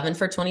went 11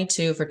 for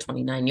 22 for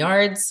 29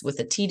 yards with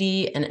a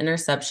TD, an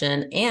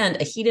interception,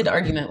 and a heated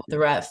argument with the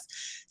ref.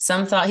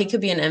 Some thought he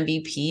could be an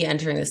MVP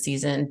entering the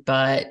season,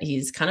 but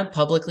he's kind of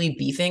publicly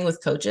beefing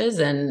with coaches.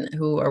 And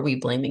who are we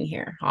blaming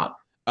here? Hawk?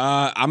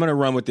 I'm going to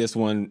run with this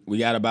one. We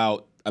got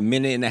about a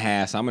minute and a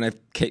half, so I'm going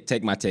to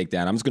take my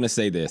takedown. I'm just going to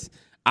say this.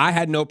 I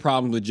had no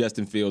problem with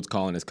Justin Fields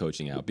calling his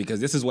coaching out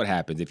because this is what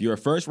happens. If you're a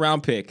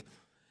first-round pick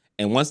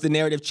and once the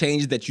narrative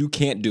changes that you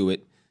can't do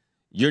it,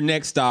 your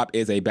next stop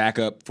is a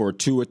backup for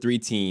 2 or 3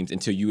 teams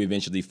until you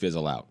eventually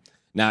fizzle out.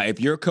 Now,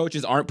 if your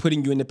coaches aren't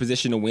putting you in the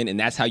position to win and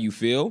that's how you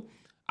feel,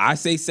 I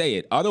say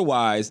it.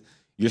 Otherwise,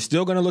 you're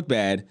still going to look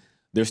bad.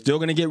 They're still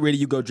going to get rid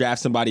of you, go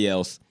draft somebody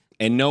else.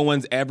 And no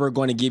one's ever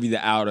going to give you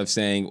the out of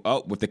saying,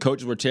 oh, if the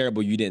coaches were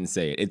terrible, you didn't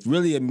say it. It's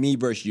really a me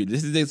versus you.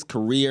 This is his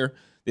career.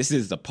 This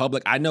is the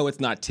public. I know it's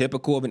not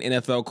typical of an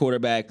NFL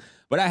quarterback,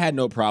 but I had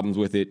no problems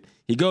with it.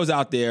 He goes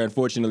out there,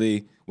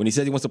 unfortunately, when he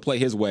says he wants to play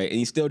his way, and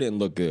he still didn't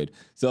look good.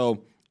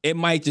 So it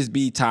might just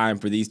be time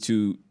for these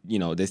two,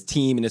 this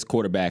team and this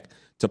quarterback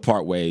to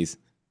part ways.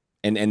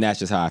 And that's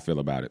just how I feel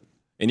about it.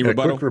 Any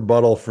rebuttal? Quick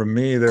rebuttal from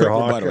me there,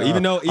 Hawk.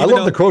 Even though I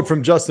love the quote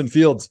from Justin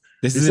Fields.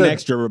 This is an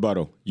extra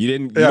rebuttal.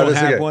 You don't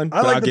have one.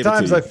 I like the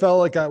times I felt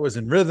like I was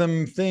in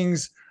rhythm.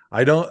 Things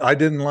I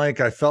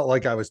felt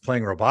like I was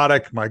playing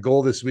robotic. My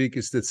goal this week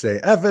is to say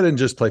F it and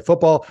just play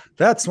football.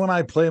 That's when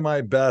I play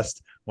my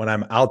best, when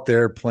I'm out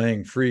there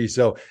playing free.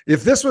 So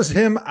if this was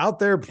him out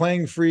there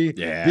playing free,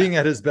 being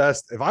at his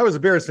best, if I was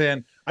a Bears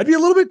fan, I'd be a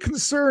little bit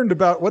concerned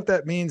about what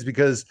that means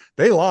because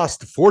they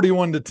lost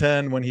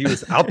 41-10 when he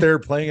was out there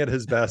playing at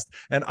his best.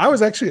 And I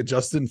was actually a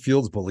Justin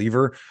Fields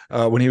believer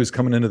when he was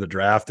coming into the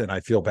draft. And I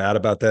feel bad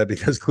about that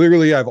because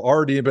clearly I've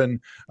already been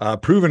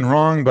proven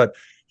wrong, but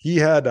he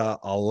had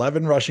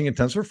 11 rushing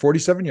attempts for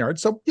 47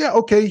 yards. So,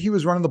 he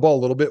was running the ball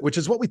a little bit, which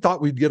is what we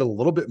thought we'd get a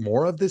little bit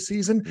more of this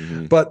season.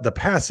 Mm-hmm. But the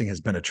passing has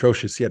been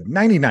atrocious. He had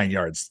 99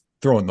 yards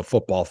throwing the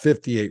football,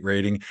 58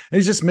 rating, and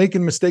he's just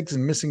making mistakes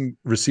and missing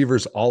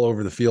receivers all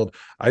over the field.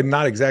 I'm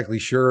not exactly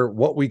sure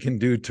what we can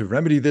do to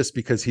remedy this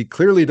because he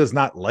clearly does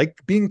not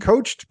like being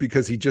coached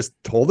because he just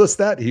told us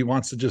that he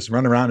wants to just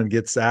run around and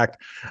get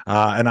sacked.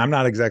 And I'm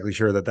not exactly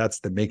sure that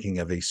that's the making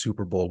of a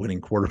Super Bowl winning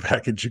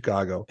quarterback in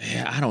Chicago.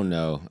 Yeah, I don't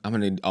know. I'm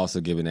going to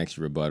also give an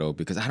extra rebuttal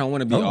because I don't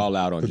want to be all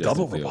out on Justin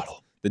Fields.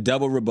 The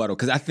double rebuttal.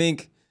 Because I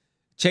think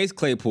Chase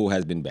Claypool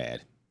has been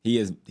bad. He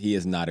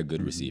is not a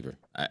good receiver.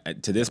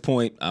 To this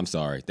point, I'm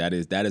sorry. That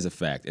is a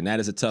fact. And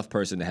that is a tough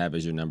person to have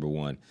as your number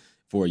one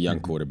for a young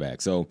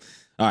quarterback. So,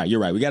 all right,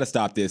 you're right. We got to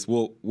stop this.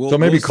 We'll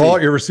call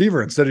out your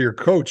receiver instead of your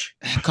coach.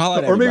 Call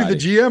out or maybe the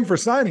GM for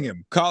signing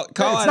him. Call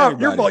it's out not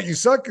everybody. Your fault you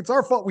suck. It's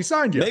our fault we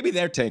signed you. Maybe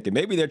they're tanking.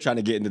 Maybe they're trying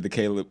to get into the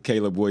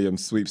Caleb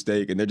Williams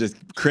sweepstake, and they're just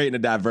creating a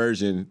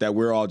diversion that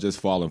we're all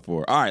just falling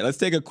for. All right, let's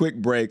take a quick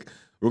break.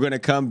 We're going to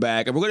come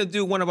back, and we're going to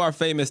do one of our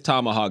famous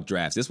Tomahawk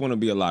drafts. This one will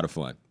be a lot of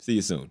fun. See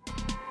you soon.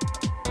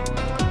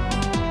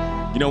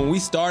 When we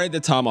started the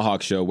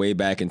Tomahawk Show way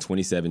back in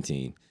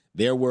 2017,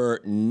 there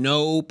were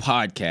no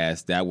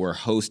podcasts that were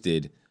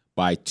hosted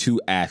by 2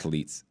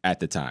 athletes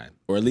at the time,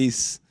 or at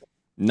least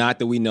not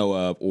that we know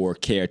of or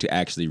care to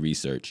actually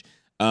research.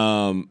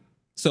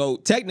 So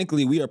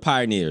technically, we are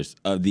pioneers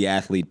of the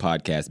athlete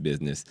podcast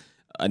business.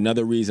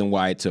 Another reason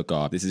why it took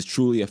off. This is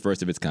truly a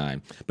first of its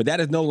kind. But that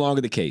is no longer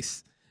the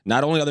case.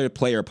 Not only are there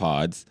player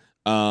pods,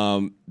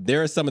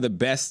 there are some of the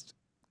best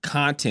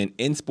content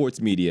in sports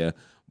media,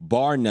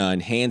 bar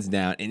none, hands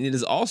down. And it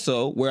is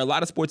also where a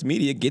lot of sports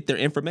media get their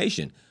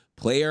information.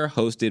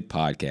 Player-hosted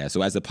podcasts.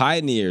 So as the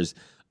pioneers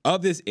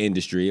of this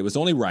industry, it was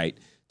only right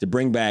to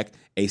bring back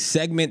a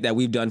segment that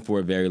we've done for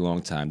a very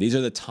long time. These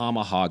are the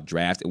Tomahawk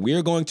drafts. And we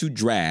are going to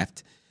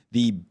draft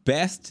the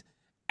best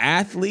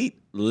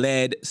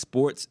athlete-led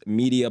sports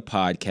media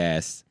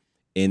podcasts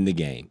in the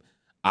game.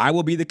 I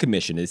will be the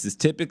commissioner. This is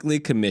typically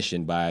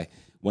commissioned by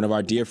one of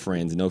our dear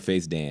friends, No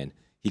Face Dan.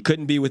 He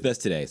couldn't be with us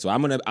today. So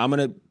I'm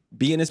gonna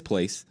be in his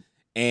place,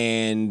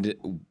 and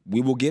we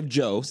will give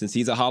Joe, since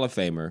he's a Hall of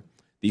Famer,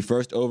 the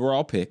first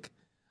overall pick.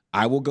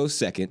 I will go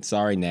second.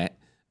 Sorry, Nat.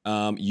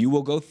 You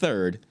will go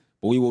third,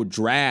 but we will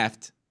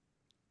draft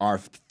our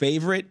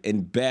favorite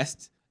and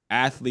best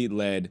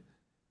athlete-led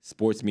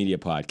sports media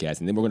podcast.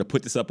 And then we're going to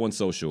put this up on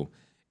social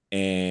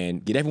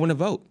and get everyone to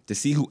vote to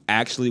see who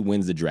actually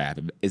wins the draft.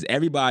 Is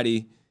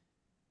everybody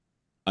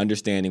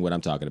understanding what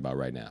I'm talking about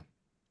right now?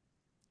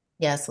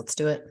 Yes, let's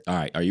do it. All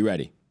right. Are you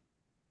ready?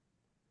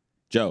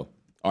 Joe,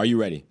 are you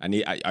ready?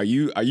 Are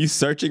you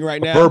searching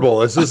right now? Verbal.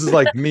 This is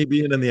like me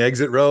being in the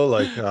exit row.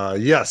 Like,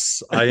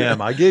 yes, I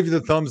am. I gave you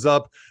the thumbs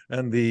up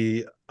and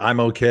the I'm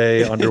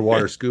okay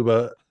underwater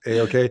scuba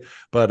A-okay,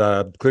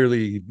 but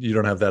clearly you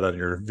don't have that on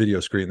your video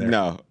screen there.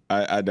 No,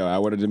 I know. I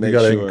wanted to make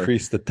sure. You got to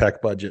increase the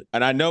tech budget.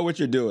 And I know what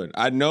you're doing.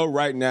 I know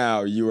right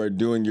now you are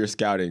doing your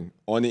scouting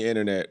on the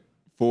internet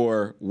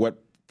for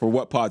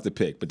what pod to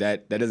pick, but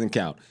that doesn't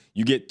count.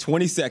 You get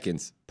 20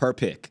 seconds per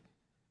pick.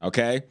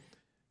 Okay?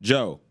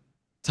 Joe,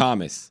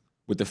 Thomas,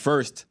 with the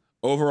first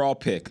overall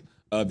pick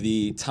of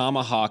the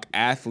Thomahawk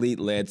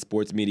athlete-led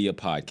sports media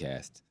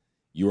podcast,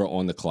 you are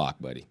on the clock,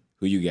 buddy.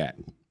 Who you got?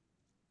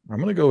 I'm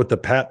going to go with the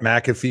Pat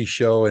McAfee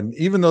show. And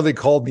even though they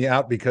called me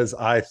out because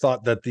I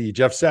thought that the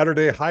Jeff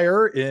Saturday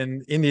hire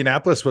in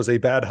Indianapolis was a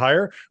bad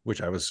hire,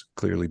 which I was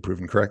clearly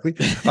proven correctly,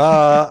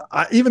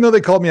 even though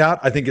they called me out,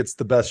 I think it's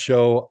the best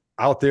show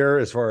out there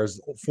as far as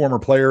former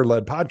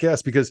player-led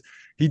podcast because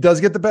he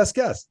does get the best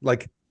guests.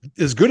 Like,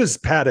 as good as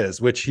Pat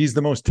is, which he's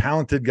the most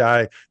talented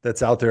guy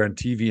that's out there on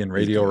TV and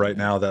radio right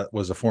now that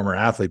was a former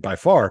athlete by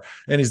far,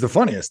 and he's the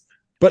funniest.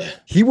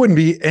 But he wouldn't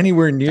be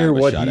anywhere near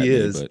what he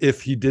is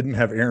if he didn't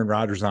have Aaron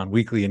Rodgers on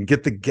weekly and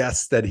get the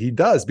guests that he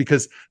does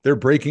because they're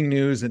breaking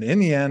news. And in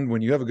the end,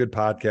 when you have a good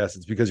podcast,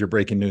 it's because you're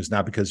breaking news,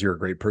 not because you're a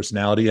great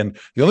personality. And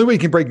the only way you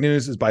can break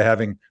news is by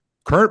having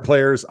current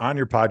players on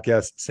your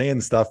podcast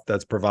saying stuff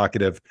that's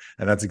provocative.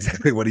 And that's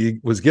exactly what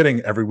he was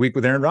getting every week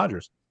with Aaron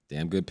Rodgers.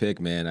 Damn good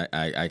pick, man.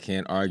 I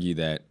can't argue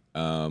that.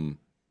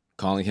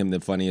 Calling him the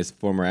funniest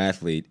former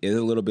athlete is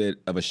a little bit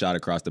of a shot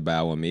across the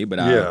bow on me,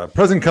 but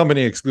present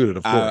company excluded,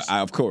 of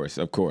course.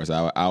 Of course,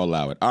 I'll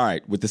allow it. All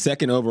right, with the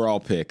second overall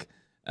pick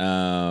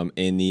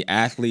in the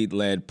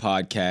athlete-led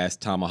podcast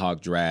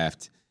Tomahawk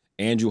Draft,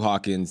 Andrew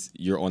Hawkins,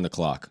 you're on the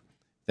clock.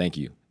 Thank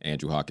you,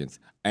 Andrew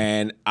Hawkins.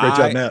 And Great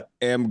job, Matt.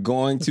 Am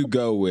going to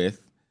go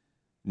with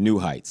New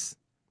Heights.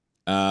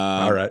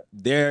 All right.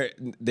 They're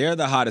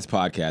the hottest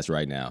podcast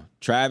right now.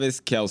 Travis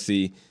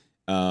Kelce,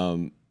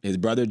 his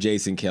brother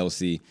Jason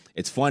Kelce.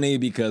 It's funny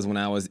because when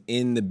I was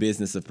in the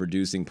business of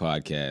producing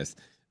podcasts,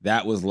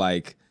 that was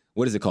like,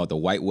 what is it called? The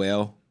white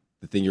whale?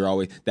 The thing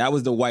that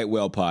was the white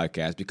whale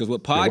podcast because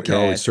what podcasts you're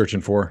always searching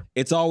for.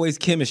 It's always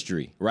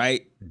chemistry,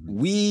 right? Mm-hmm.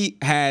 We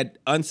had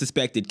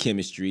unsuspected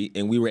chemistry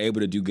and we were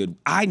able to do good.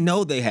 I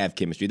know they have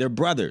chemistry. They're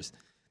brothers.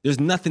 There's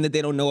nothing that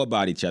they don't know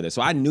about each other.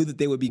 So I knew that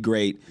they would be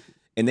great.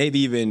 And they've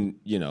even,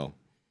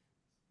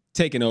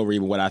 taken over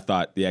even what I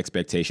thought the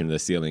expectation of the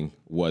ceiling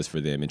was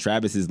for them. And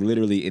Travis is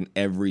literally in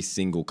every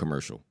single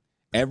commercial.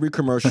 Every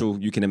commercial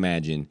you can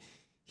imagine,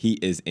 he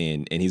is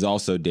in. And he's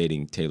also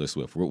dating Taylor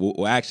Swift.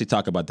 We'll actually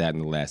talk about that in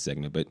the last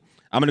segment. But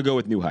I'm going to go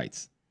with New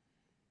Heights.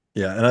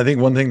 Yeah, and I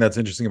think one thing that's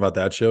interesting about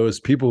that show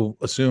is people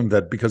assume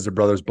that because their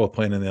brothers both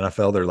playing in the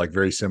NFL, they're like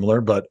very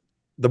similar. But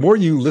the more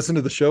you listen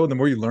to the show, the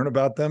more you learn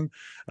about them,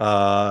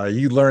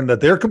 you learn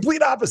that they're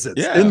complete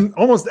opposites in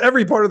almost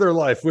every part of their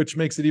life, which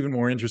makes it even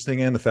more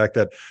interesting. And the fact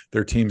that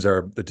their teams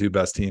are the two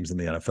best teams in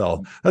the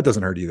NFL, that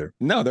doesn't hurt either.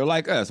 No, they're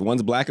like us.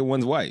 One's black and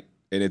one's white.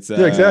 And it's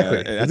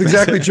exactly. That's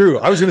exactly true.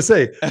 I was going to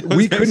say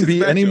we couldn't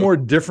be any more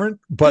different,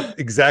 but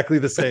exactly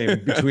the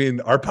same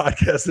between our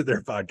podcast and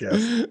their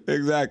podcast.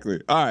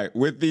 Exactly. All right.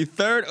 With the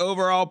third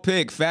overall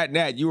pick, Fat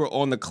Nat, you were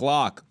on the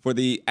clock for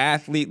the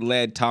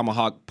athlete-led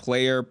Tomahawk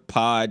Player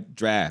Pod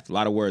Draft. A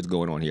lot of words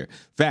going on here.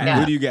 Fat,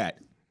 who do you got?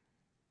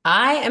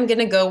 I am going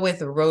to go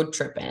with Road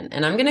Trippin',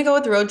 and I'm going to go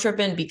with Road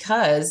Trippin'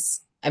 because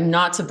I'm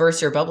not to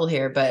burst your bubble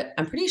here, but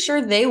I'm pretty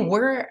sure they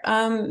were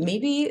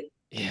maybe.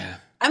 Yeah.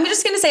 I'm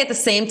just going to say at the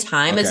same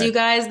time as you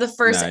guys, the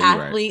first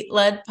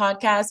athlete-led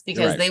podcast,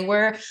 because they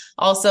were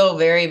also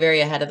very,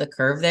 very ahead of the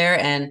curve there.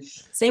 And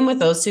same with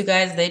those two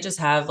guys. They just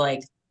have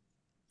like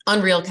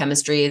unreal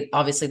chemistry.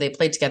 Obviously, they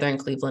played together in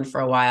Cleveland for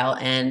a while.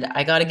 And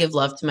I got to give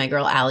love to my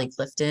girl, Allie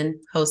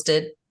Clifton,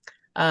 hosted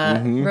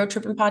Road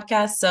Trippin'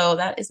 podcast. So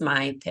that is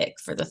my pick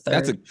for the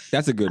third.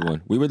 That's a good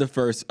one. We were the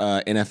first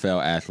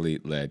NFL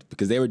athlete-led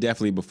because they were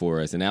definitely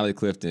before us. And Allie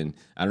Clifton,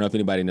 I don't know if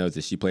anybody knows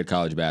this, she played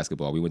college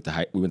basketball. We went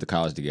to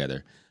college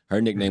together. Her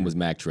nickname was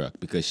Mac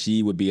Truck because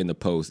she would be in the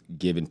post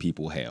giving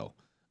people hell.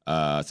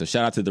 So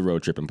shout out to the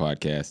Road Trippin'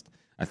 podcast.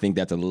 I think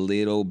that's a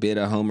little bit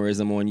of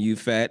homerism on you,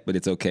 Fat, but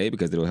it's okay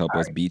because it'll help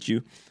us beat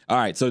you. All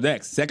right, so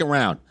next, second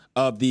round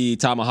of the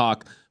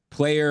Tomahawk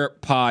Player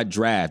Pod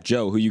Draft.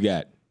 Joe, who you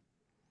got?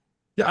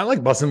 Yeah, I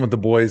like busting with the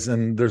boys,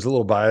 and there's a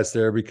little bias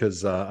there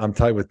because I'm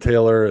tight with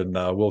Taylor and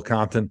Will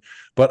Compton.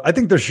 But I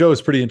think their show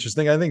is pretty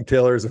interesting. I think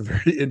Taylor is a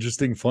very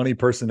interesting, funny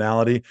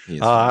personality.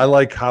 I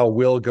like how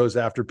Will goes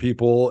after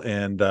people,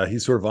 and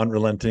he's sort of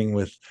unrelenting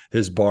with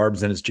his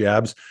barbs and his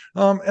jabs.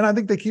 And I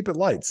think they keep it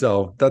light.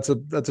 So that's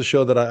a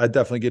show that I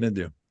definitely get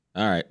into.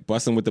 All right,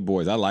 busting with the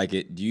boys. I like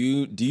it. Do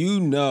you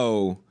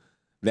know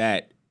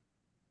that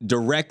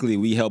directly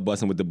we helped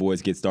Busting with the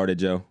Boys get started,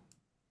 Joe?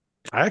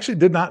 I actually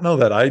did not know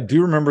that. I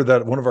do remember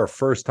that one of our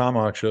first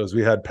Tomahawk shows,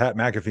 we had Pat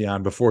McAfee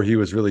on before he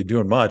was really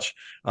doing much.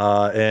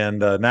 And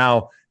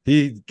now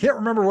he can't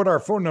remember what our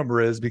phone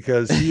number is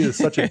because he is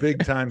such a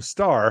big time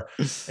star.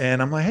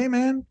 And I'm like, hey,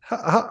 man,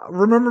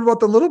 remember about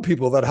the little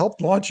people that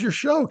helped launch your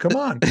show. Come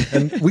on.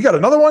 And we got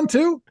another one,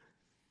 too.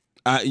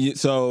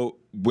 So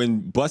when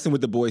Busting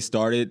with the Boys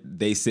started,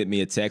 they sent me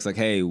a text like,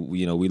 hey,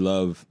 we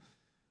love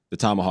the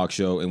Tomahawk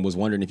show and was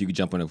wondering if you could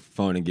jump on the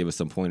phone and give us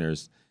some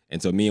pointers.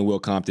 And so me and Will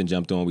Compton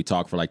jumped on. We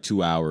talked for like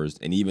 2 hours.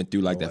 And even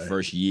through like that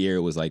first year, it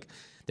was like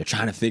they're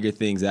trying to figure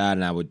things out.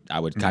 And I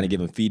would kind of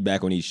give them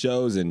feedback on these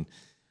shows. And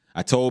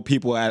I told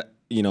people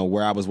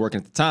where I was working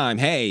at the time,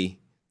 hey,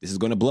 this is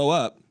going to blow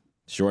up.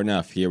 Sure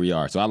enough, here we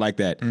are. So I like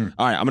that. All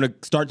right, I'm going to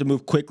start to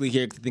move quickly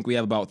here because I think we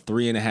have about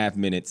 3.5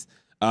 minutes.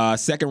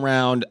 Second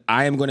round,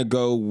 I am going to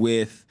go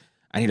with,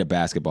 I need a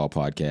basketball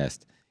podcast.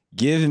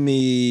 Give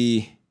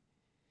me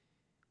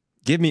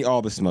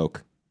All the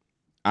Smoke.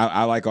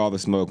 I like All the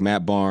Smoke.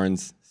 Matt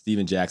Barnes,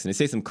 Steven Jackson. They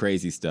say some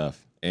crazy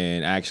stuff.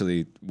 And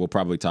actually, we'll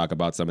probably talk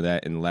about some of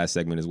that in the last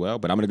segment as well.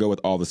 But I'm going to go with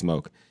All the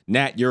Smoke.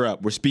 Nat, you're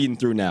up. We're speeding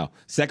through now.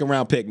 Second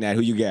round pick, Nat.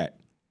 Who you got?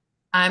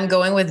 I'm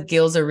going with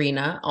Gil's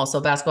Arena,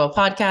 also basketball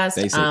podcast.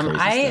 They say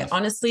crazy stuff.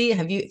 Honestly,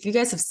 if you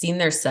guys have seen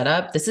their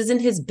setup, this is in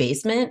his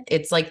basement.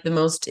 It's like the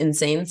most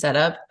insane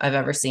setup I've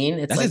ever seen.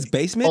 It's That's like his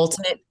basement?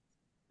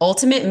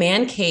 Ultimate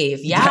man cave.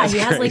 Yeah, That's he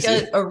has crazy.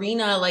 like an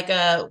arena, like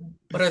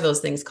what are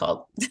those things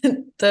called?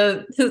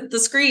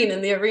 the screen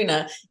in the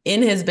arena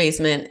in his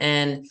basement.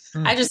 And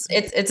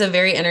it's a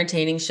very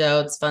entertaining show.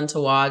 It's fun to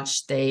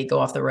watch. They go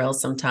off the rails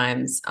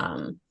sometimes.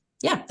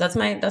 Yeah, that's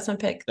my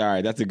pick. All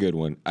right, that's a good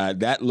one.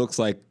 That looks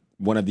like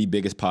one of the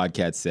biggest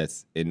podcast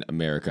sets in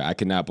America. I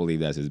cannot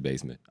believe that's his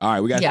basement. All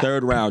right, we got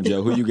third round,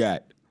 Joe. Who you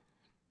got?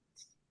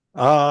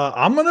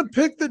 I'm gonna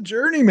pick the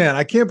Journeyman.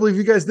 I can't believe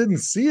you guys didn't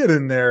see it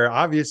in there.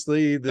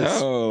 Obviously,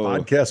 this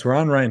podcast we're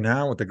on right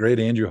now with the great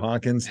Andrew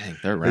Hawkins,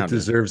 it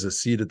deserves a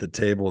seat at the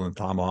table in the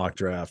Thomahawk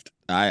draft.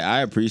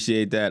 I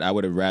appreciate that. I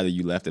would have rather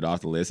you left it off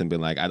the list and been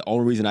like, the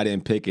only reason I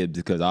didn't pick it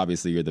because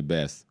obviously you're the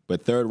best.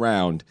 But third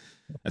round,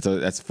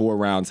 that's 4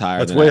 rounds higher.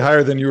 That's way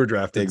higher than you were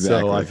drafted.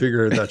 Exactly. So I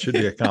figured that should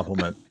be a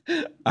compliment.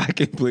 I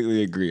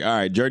completely agree. All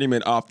right,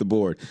 Journeyman off the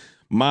board.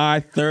 My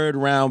third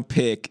round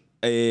pick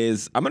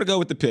is I'm going to go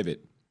with the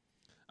Pivot.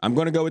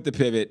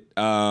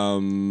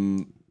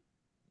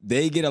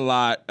 They get a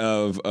lot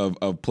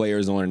of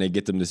players on and they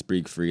get them to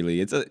speak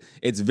freely.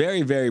 It's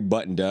very, very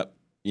buttoned up,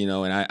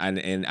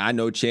 and I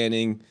know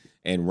Channing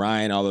and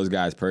Ryan, all those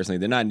guys personally.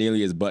 They're not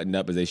nearly as buttoned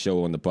up as they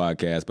show on the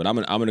podcast, but I'm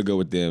gonna go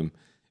with them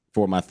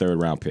for my third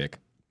round pick.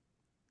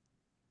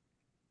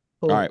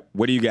 Cool. All right,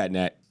 what do you got,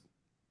 Nat?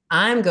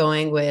 I'm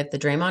going with the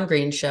Draymond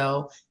Green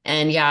show.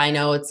 And yeah, I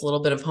know it's a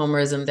little bit of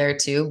homerism there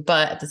too,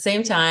 but at the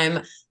same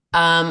time,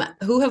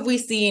 who have we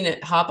seen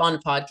hop on a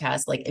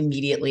podcast like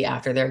immediately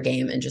after their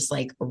game and just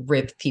like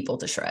rip people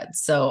to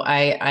shreds? So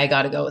I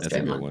got to go with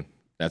Draymond.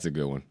 That's a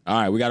good one.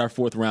 All right, we got our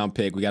fourth round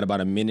pick. We got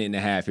about a minute and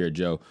a half here,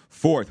 Joe.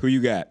 Fourth, who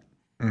you got?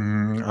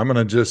 I'm going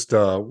to just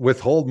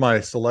withhold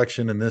my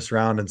selection in this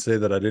round and say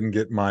that I didn't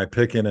get my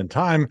pick in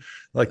time,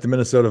 like the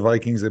Minnesota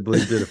Vikings, I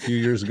believe, did a few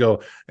years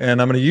ago.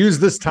 And I'm going to use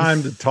this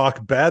time to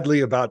talk badly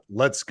about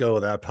Let's Go,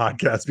 that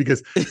podcast,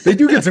 because they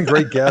do get some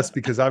great guests,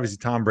 because obviously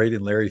Tom Brady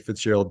and Larry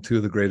Fitzgerald, two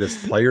of the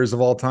greatest players of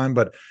all time,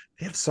 but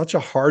they have such a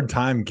hard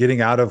time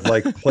getting out of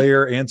like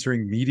player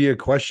answering media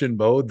question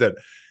mode that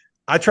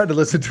I tried to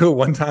listen to it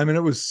one time and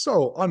it was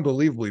so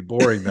unbelievably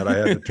boring that I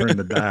had to turn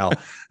the dial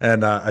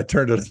and I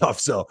turned it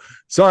off. So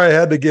sorry, I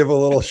had to give a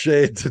little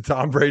shade to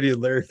Tom Brady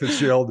and Larry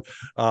Fitzgerald.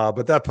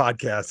 But that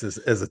podcast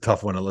is a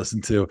tough one to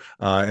listen to.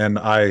 And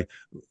I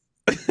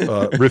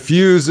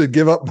refuse to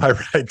give up my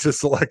right to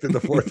select in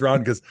the fourth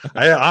round because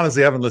I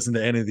honestly haven't listened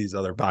to any of these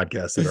other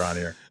podcasts that are on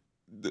here.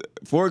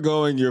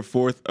 Foregoing your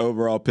fourth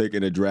overall pick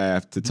in a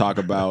draft to talk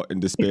about and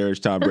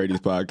disparage Tom Brady's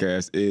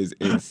podcast is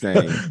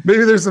insane.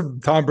 Maybe there's some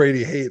Tom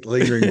Brady hate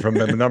lingering from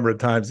him. A number of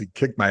times he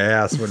kicked my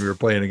ass when we were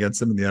playing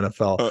against him in the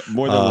NFL.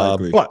 More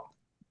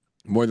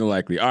than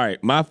likely. All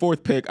right, my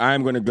fourth pick,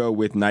 I'm going to go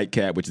with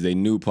Nightcap, which is a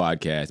new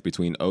podcast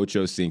between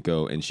Ocho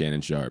Cinco and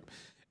Shannon Sharp.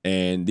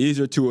 And these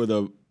are two of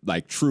the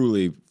like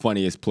truly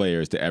funniest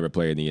players to ever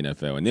play in the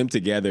NFL. And them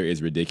together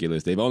is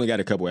ridiculous. They've only got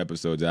a couple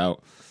episodes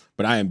out,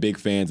 but I am big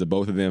fans of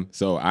both of them.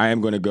 So I am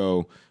going to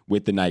go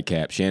with the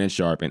Nightcap, Shannon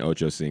Sharp and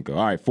Ocho Cinco.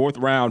 All right, fourth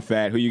round,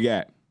 Fat. Who you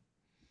got?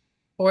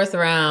 Fourth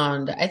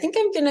round. I think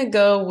I'm going to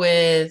go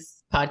with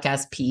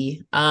Podcast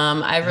P.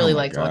 I really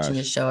liked watching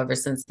his show ever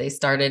since they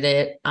started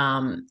it.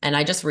 And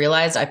I just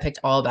realized I picked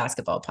all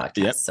basketball podcasts.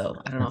 Yep. So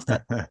I don't know if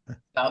that's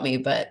about me,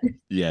 but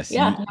yes.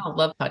 Yeah, I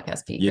love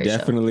Podcast P. You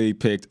definitely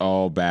picked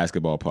all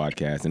basketball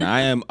podcasts. And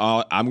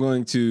I'm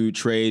going to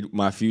trade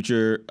my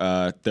future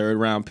third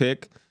round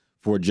pick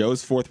for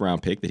Joe's fourth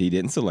round pick that he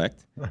didn't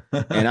select.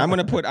 And I'm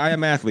going to put I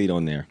Am Athlete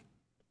on there.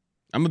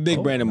 I'm a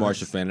big Brandon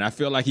Marshall fan, and I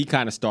feel like he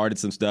kind of started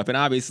some stuff. And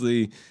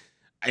obviously,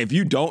 if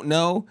you don't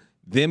know,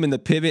 them and the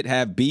Pivot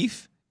have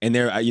beef, and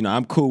they're,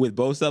 I'm cool with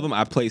both of them.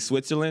 I play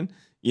Switzerland,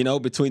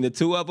 between the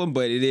two of them,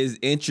 but it is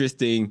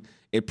interesting.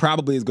 It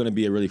probably is going to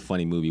be a really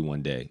funny movie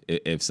one day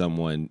if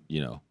someone,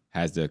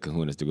 has the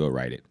kahunas to go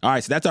write it. All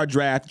right, so that's our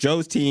draft.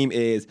 Joe's team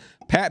is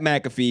Pat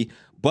McAfee,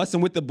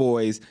 Bussin' with the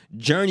Boys,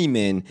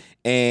 Journeyman,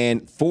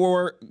 and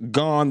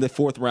foregone the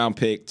fourth round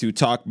pick to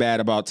talk bad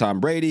about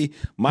Tom Brady.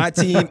 My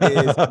team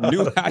is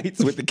New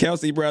Heights with the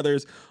Kelsey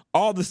brothers,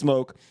 All the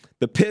Smoke,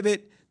 the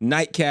Pivot,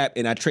 Nightcap,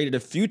 and I traded a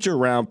future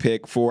round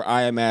pick for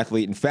I Am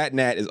Athlete, and Fat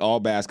Nat is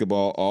all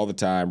basketball all the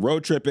time.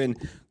 Road Tripping,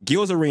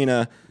 Gil's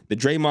Arena, the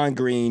Draymond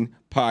Green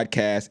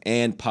podcast,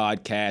 and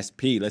Podcast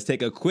P. Let's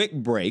take a quick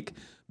break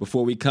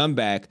before we come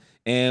back,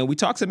 and we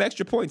talk some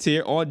extra points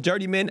here on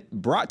Journeyman,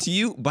 brought to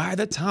you by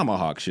the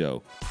Tomahawk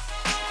Show.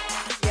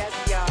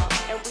 Yes,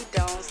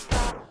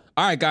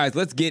 All right, guys,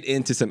 let's get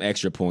into some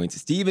extra points.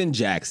 Steven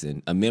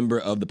Jackson, a member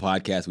of the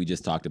podcast we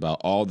just talked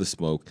about, All the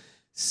Smoke,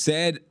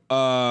 said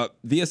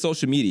via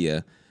social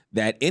media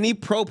that any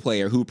pro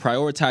player who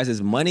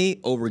prioritizes money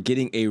over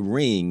getting a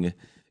ring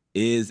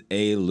is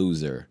a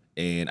loser.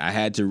 And I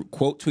had to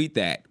quote tweet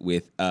that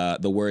with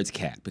the words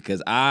 "cat"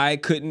 because I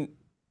couldn't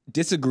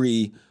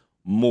disagree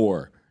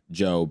more,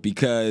 Joe,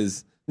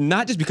 because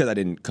not just because I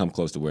didn't come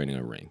close to wearing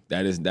a ring.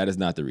 That is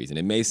not the reason.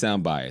 It may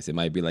sound biased. It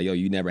might be like, yo,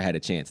 you never had a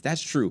chance.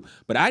 That's true.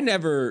 But I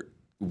never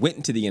went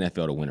into the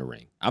NFL to win a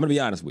ring. I'm going to be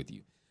honest with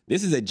you.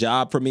 This is a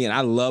job for me, and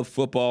I love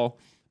football,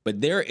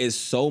 but there is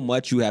so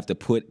much you have to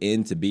put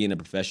into being a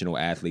professional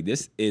athlete.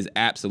 This is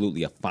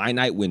absolutely a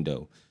finite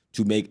window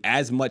to make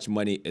as much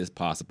money as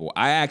possible.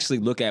 I actually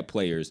look at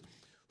players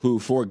who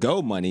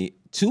forego money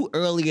too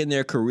early in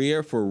their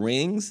career for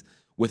rings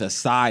with a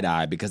side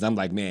eye because I'm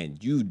like, man,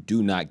 you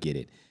do not get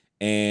it.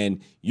 And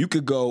you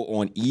could go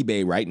on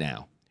eBay right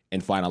now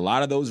and find a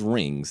lot of those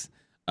rings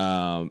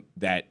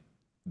that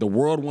the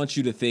world wants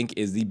you to think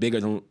is the bigger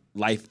than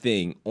life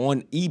thing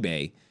on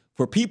eBay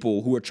for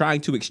people who are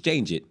trying to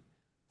exchange it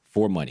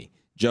for money.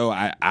 Joe,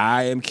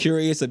 I am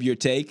curious of your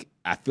take.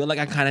 I feel like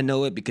I kind of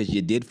know it because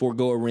you did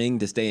forego a ring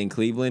to stay in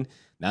Cleveland.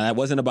 Now, that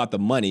wasn't about the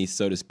money,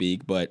 so to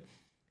speak, but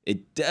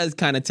it does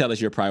kind of tell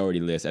us your priority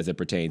list as it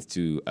pertains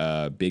to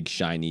big,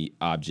 shiny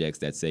objects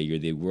that say you're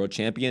the world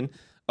champion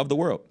of the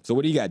world. So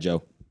what do you got,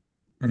 Joe?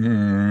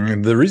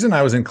 The reason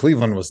I was in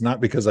Cleveland was not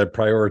because I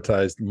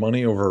prioritized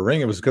money over a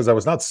ring. It was because I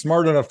was not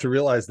smart enough to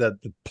realize that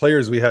the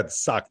players we had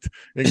sucked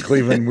in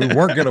Cleveland. We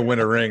weren't going to win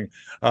a ring.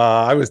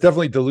 I was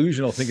definitely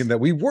delusional thinking that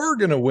we were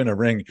going to win a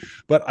ring.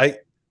 But I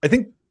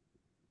think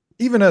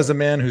even as a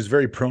man who's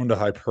very prone to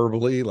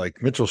hyperbole,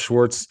 like Mitchell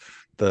Schwartz,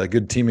 the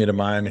good teammate of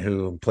mine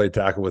who played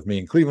tackle with me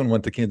in Cleveland,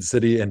 went to Kansas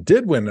City and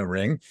did win a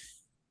ring,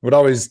 would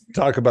always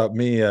talk about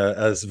me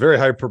as very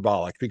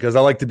hyperbolic because I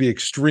like to be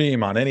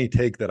extreme on any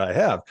take that I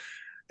have.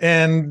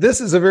 And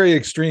this is a very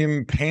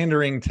extreme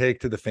pandering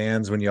take to the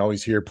fans when you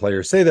always hear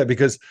players say that,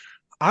 because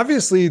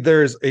obviously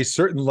there's a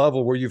certain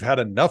level where you've had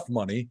enough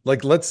money.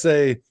 Like, let's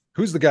say,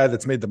 who's the guy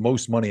that's made the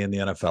most money in the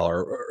NFL?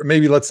 Or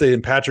maybe let's say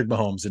in Patrick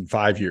Mahomes in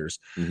 5 years,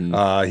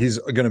 he's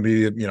going to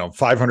be,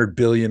 500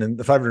 million in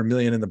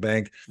the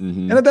bank.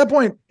 And at that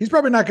point, he's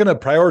probably not going to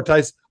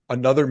prioritize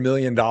another $1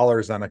 million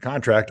on a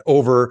contract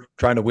over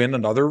trying to win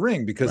another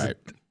ring, because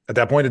at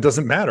that point, it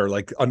doesn't matter.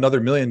 Like, another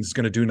million is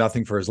going to do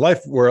nothing for his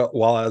life,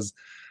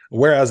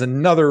 whereas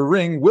another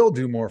ring will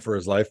do more for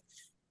his life.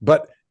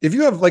 But if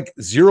you have like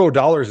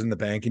 $0 in the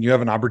bank and you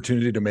have an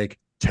opportunity to make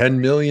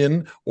 10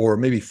 million or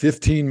maybe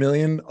 15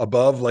 million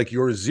above like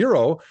your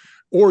zero,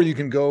 or you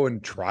can go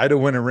and try to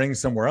win a ring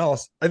somewhere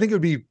else, I think it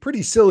would be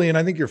pretty silly. And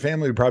I think your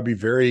family would probably be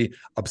very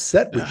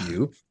upset with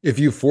you if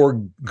you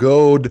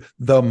foregoed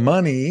the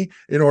money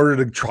in order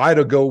to try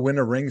to go win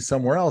a ring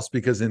somewhere else,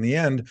 because in the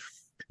end,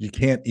 you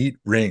can't eat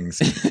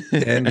rings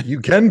and you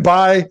can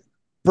buy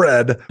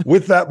bread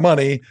with that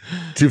money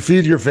to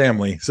feed your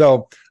family.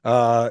 So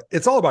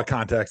it's all about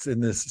context in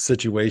this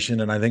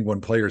situation. And I think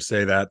when players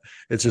say that,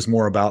 it's just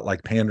more about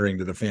like pandering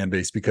to the fan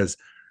base, because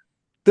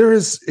there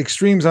is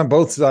extremes on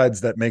both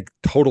sides that make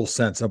total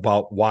sense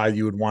about why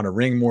you would want a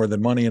ring more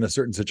than money in a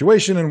certain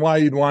situation and why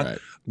you'd want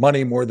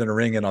money more than a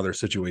ring in other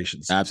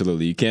situations.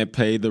 Absolutely. You can't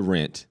pay the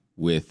rent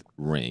with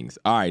rings.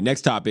 All right,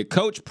 next topic.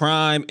 Coach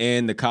Prime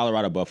and the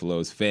Colorado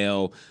Buffaloes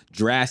fell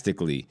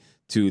drastically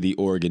to the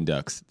Oregon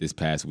Ducks this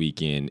past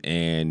weekend,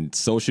 and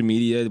social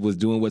media was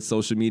doing what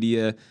social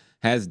media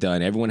has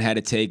done. Everyone had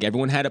a take,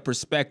 everyone had a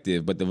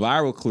perspective, but the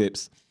viral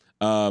clips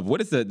of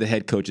what is the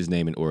head coach's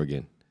name in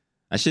Oregon?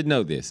 I should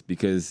know this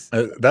because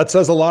that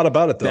says a lot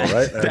about it, though,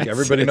 right? Like,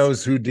 everybody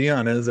knows who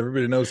Dion is.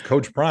 Everybody knows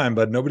Coach Prime,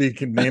 but nobody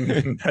can name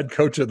the head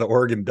coach of the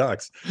Oregon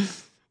Ducks.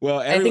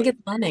 Well, I think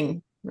it's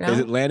Lanning. No? Is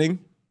it Lanning?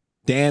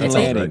 Dan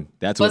Lanning.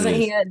 That's what wasn't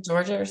he at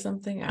Georgia or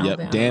something?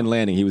 Yep, Dan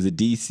Lanning. He was a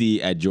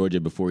DC at Georgia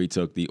before he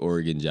took the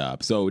Oregon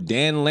job. So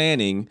Dan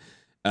Lanning,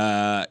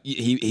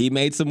 he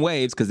made some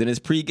waves because in his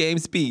pregame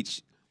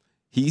speech,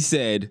 he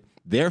said,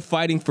 "They're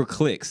fighting for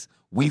clicks.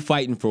 We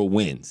fighting for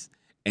wins."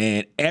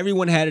 And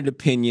everyone had an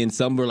opinion.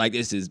 Some were like,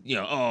 "This is,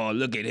 oh,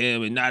 look at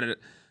him," and not.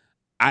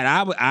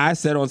 I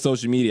said on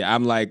social media,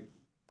 I'm like,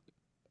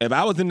 if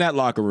I was in that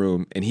locker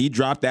room and he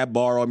dropped that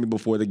bar on me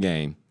before the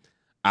game,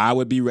 I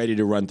would be ready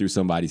to run through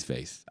somebody's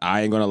face.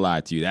 I ain't gonna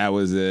lie to you. That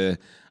was I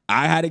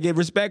had to give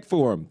respect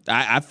for him.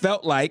 I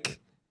felt like,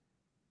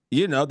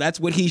 that's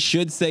what he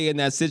should say in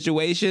that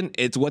situation.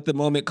 It's what the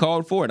moment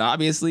called for, and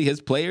obviously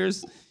his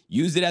players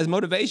used it as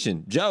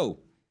motivation. Joe,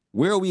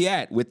 where are we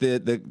at with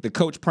the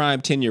Coach Prime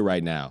tenure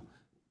right now?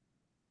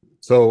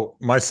 So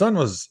my son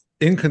was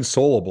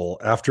inconsolable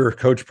after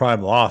Coach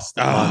Prime lost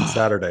on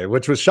Saturday,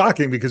 which was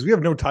shocking because we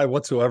have no tie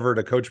whatsoever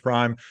to Coach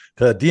Prime.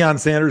 To Deion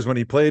Sanders, when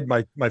he played,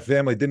 my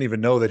family didn't even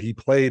know that he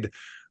played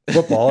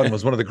football and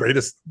was one of the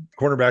greatest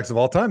cornerbacks of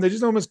all time. They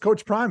just know him as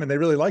Coach Prime, and they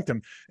really liked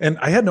him. And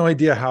I had no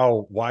idea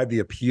how wide the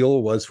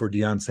appeal was for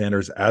Deion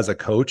Sanders as a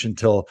coach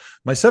until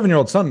my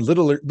 7-year-old son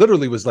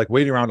literally was like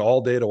waiting around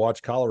all day to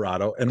watch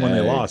Colorado. And when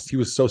they lost, he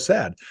was so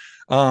sad.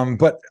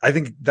 But I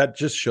think that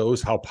just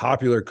shows how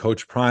popular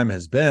Coach Prime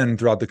has been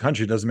throughout the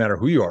country. It doesn't matter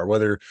who you are,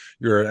 whether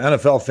you're an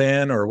NFL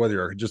fan or whether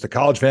you're just a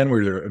college fan,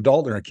 whether you're an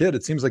adult or a kid.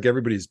 It seems like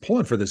everybody's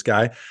pulling for this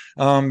guy.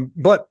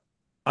 But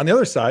on the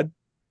other side,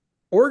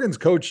 Oregon's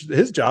coach,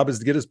 his job is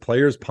to get his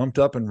players pumped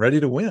up and ready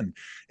to win.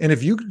 And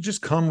if you could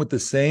just come with the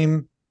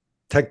same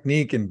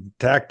technique and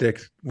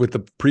tactics with the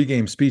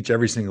pregame speech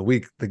every single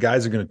week, the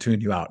guys are going to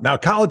tune you out. Now,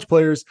 college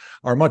players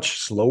are much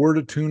slower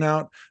to tune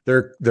out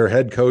their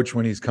head coach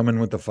when he's coming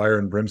with the fire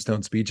and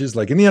brimstone speeches.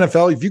 Like in the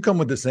NFL, if you come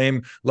with the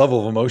same level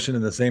of emotion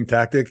and the same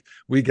tactic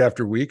week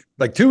after week,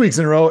 like 2 weeks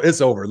in a row,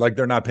 it's over. Like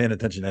they're not paying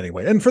attention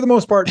anyway. And for the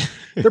most part,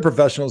 they're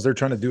professionals. They're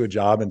trying to do a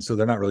job. And so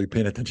they're not really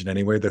paying attention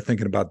anyway. They're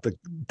thinking about the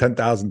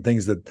 10,000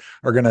 things that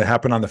are going to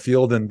happen on the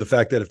field. And the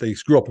fact that if they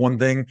screw up one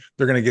thing,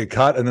 they're going to get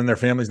cut and then their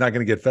family's not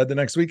going to get fed the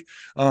next week.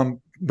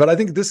 But I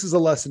think this is a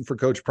lesson for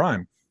Coach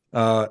Prime.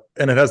 And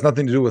it has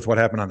nothing to do with what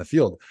happened on the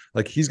field.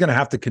 Like he's going to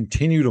have to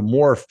continue to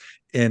morph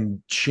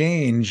and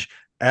change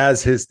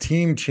as his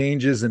team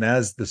changes and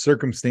as the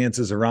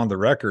circumstances around the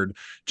record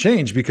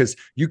change, because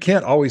you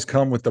can't always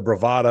come with the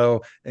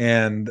bravado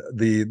and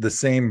the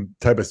same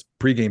type of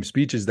pregame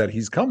speeches that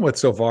he's come with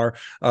so far,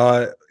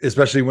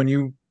 especially when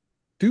you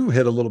do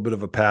hit a little bit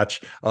of a patch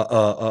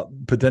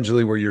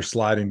potentially where you're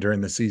sliding during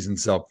the season.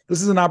 So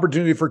this is an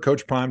opportunity for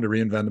Coach Prime to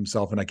reinvent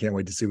himself, and I can't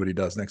wait to see what he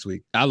does next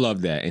week. I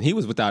love that. And he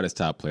was without his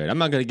top player. I'm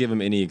not going to give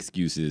him any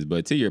excuses,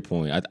 but to your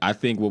point, I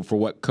think for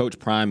what Coach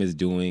Prime is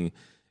doing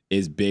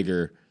is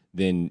bigger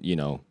than,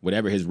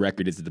 whatever his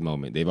record is at the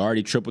moment. They've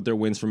already tripled their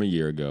wins from a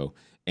year ago.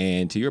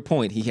 And to your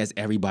point, he has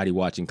everybody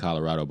watching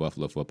Colorado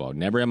Buffalo football.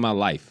 Never in my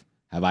life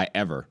have I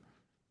ever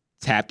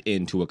tapped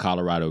into a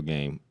Colorado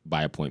game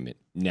by appointment.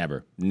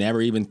 Never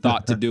even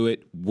thought to do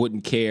it.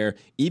 Wouldn't care.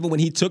 Even when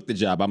he took the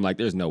job, I'm like,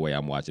 there's no way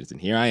I'm watching this. And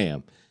here I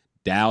am.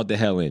 Dialed the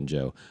hell in,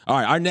 Joe. All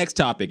right, our next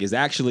topic is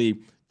actually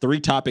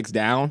 3 topics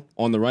down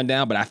on the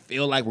rundown, but I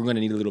feel like we're going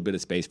to need a little bit of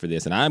space for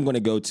this. And I'm going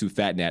to go to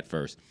Fat Nat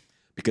first,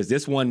 because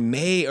this one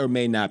may or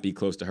may not be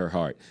close to her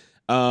heart.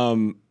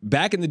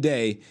 Back in the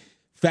day,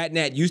 Fat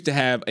Nat used to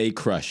have a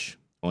crush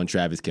on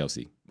Travis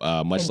Kelce,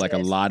 much like a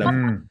lot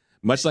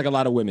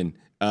of women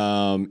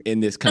in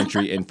this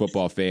country and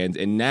football fans.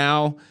 And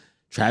now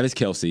Travis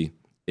Kelce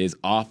is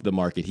off the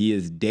market. He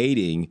is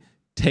dating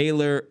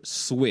Taylor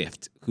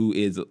Swift, who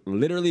is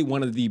literally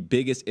one of the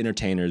biggest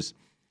entertainers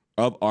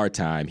of our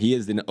time. He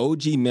is an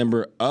OG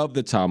member of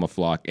the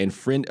Thomahawk and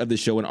friend of the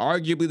show and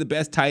arguably the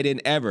best tight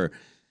end ever.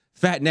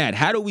 Fat Nat,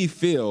 how do we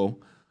feel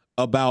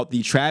about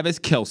the Travis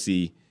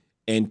Kelce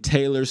and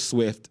Taylor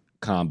Swift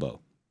combo?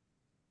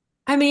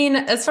 I mean,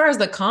 as far as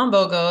the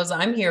combo goes,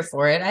 I'm here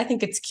for it. I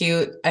think it's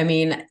cute. I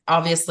mean,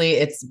 obviously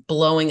it's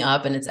blowing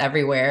up and it's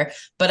everywhere,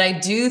 but I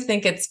do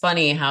think it's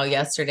funny how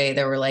yesterday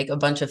there were like a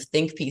bunch of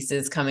think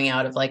pieces coming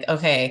out of like,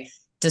 okay,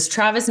 does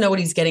Travis know what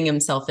he's getting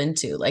himself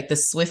into? Like the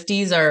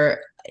Swifties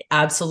are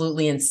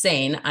absolutely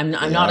insane. I'm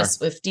not a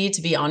Swiftie,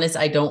 to be honest.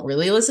 I don't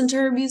really listen to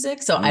her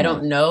music, so I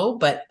don't know,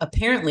 but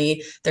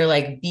apparently they're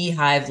like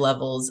beehive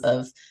levels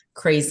of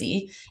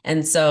crazy.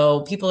 And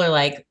so people are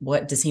like,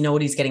 what does he know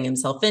what he's getting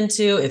himself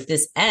into? If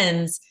this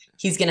ends,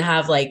 he's going to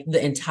have like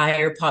the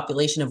entire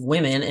population of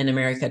women in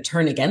America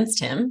turn against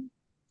him.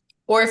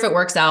 Or if it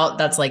works out,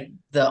 that's like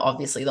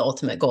obviously the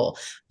ultimate goal.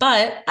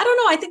 But I don't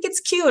know. I think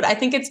it's cute. I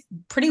think it's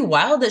pretty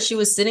wild that she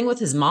was sitting with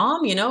his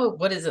mom.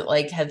 What is it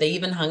like? Have they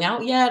even hung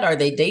out yet? Are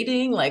they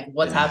dating? Like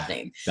what's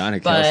happening? Donna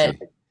Kelce.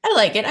 I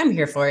like it. I'm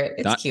here for it.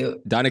 It's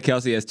cute. Donna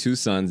Kelce has 2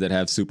 sons that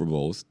have Super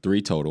Bowls, 3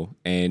 total,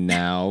 and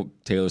now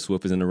Taylor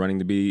Swift is in the running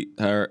to be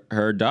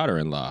her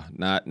daughter-in-law.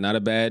 Not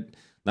a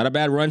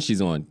bad run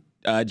she's on.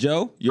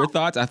 Joe, your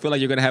thoughts? I feel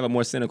like you're going to have a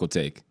more cynical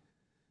take.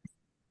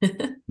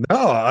 No,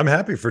 I'm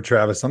happy for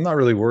Travis. I'm not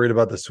really worried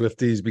about the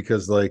Swifties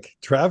because like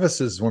Travis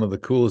is one of the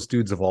coolest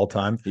dudes of all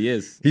time. He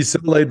is. He's so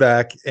laid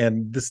back,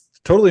 and this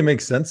totally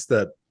makes sense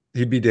that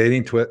he'd be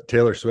dating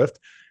Taylor Swift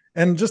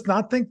and just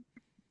not think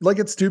like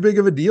it's too big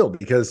of a deal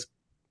because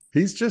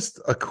he's just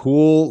a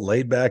cool,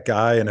 laid back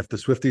guy. And if the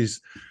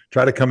Swifties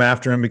try to come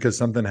after him because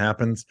something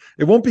happens,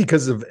 it won't be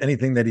because of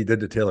anything that he did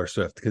to Taylor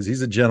Swift, because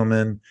he's a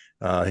gentleman.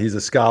 He's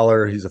a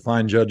scholar. He's a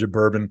fine judge of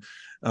bourbon.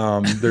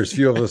 There's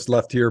few of us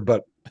left here,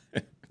 but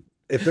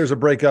if there's a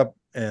breakup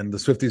and the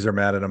Swifties are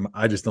mad at him,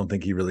 I just don't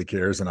think he really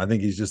cares. And I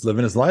think he's just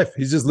living his life.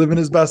 He's just living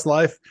his best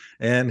life.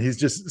 And he's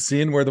just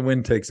seeing where the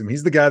wind takes him.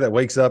 He's the guy that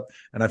wakes up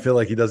and I feel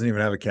like he doesn't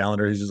even have a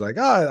calendar. He's just like,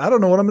 I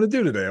don't know what I'm going to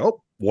do today.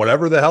 Oh,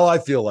 whatever the hell I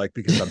feel like,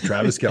 because I'm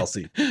Travis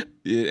Kelce.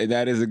 Yeah,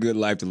 that is a good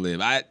life to live.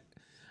 I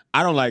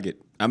don't like it.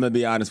 I'm going to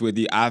be honest with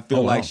you. I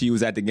feel like she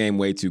was at the game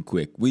way too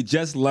quick. We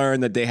just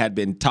learned that they had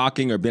been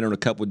talking or been on a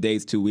couple of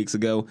dates 2 weeks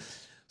ago.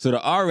 So to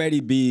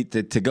already be,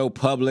 to go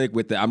public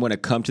with I'm going to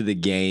come to the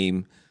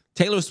game,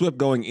 Taylor Swift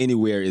going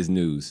anywhere is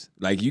news.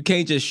 Like, you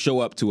can't just show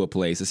up to a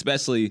place,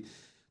 especially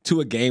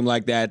to a game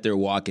like that. They're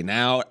walking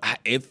out.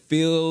 It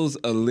feels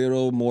a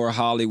little more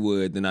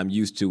Hollywood than I'm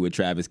used to with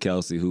Travis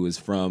Kelce, who is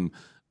from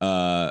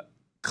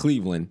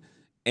Cleveland.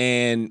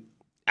 And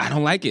I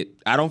don't like it.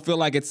 I don't feel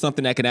like it's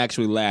something that can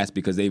actually last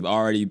because they've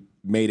already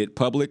made it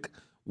public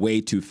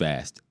way too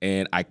fast.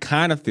 And I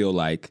kind of feel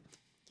like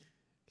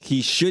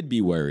he should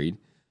be worried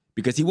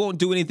because he won't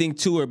do anything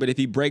to her. But if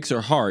he breaks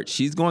her heart,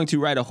 she's going to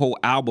write a whole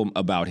album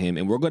about him.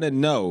 And we're going to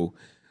know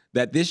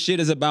that this shit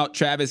is about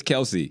Travis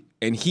Kelce.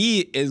 And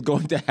he is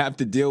going to have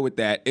to deal with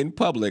that in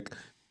public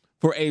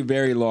for a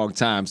very long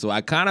time. So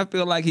I kind of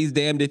feel like he's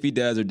damned if he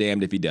does or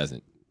damned if he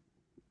doesn't.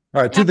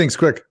 All right, two things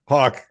quick.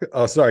 Hawk,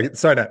 sorry,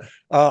 Nat.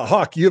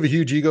 Hawk, you have a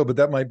huge ego, but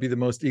that might be the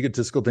most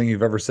egotistical thing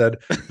you've ever said.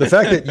 The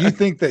fact that you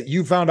think that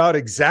you found out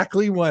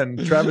exactly when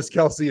Travis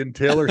Kelce and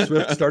Taylor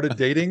Swift started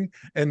dating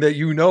and that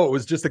you know it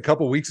was just a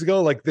couple weeks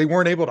ago, like they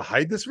weren't able to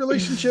hide this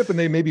relationship and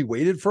they maybe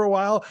waited for a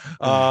while,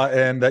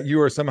 and that you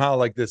are somehow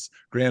like this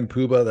grand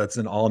poobah that's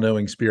an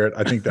all-knowing spirit.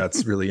 I think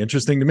that's really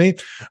interesting to me.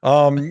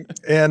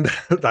 And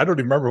I don't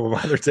even remember what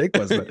my other take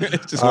was,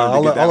 but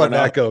I'll let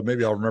Matt go.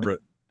 Maybe I'll remember it.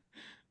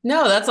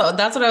 No, that's what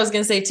I was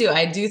going to say too.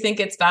 I do think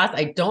it's fast.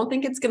 I don't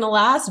think it's going to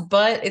last,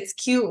 but it's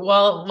cute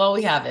while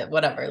we have it.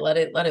 Whatever. Let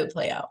it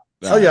play out.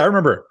 Oh yeah, I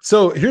remember.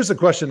 So here's a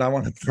question I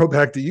want to throw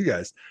back to you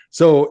guys.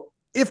 So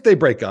if they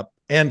break up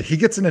and he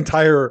gets an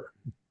entire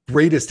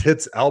greatest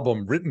hits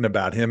album written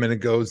about him and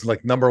it goes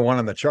like number 1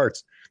 on the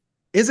charts,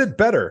 is it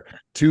better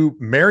to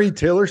marry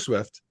Taylor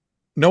Swift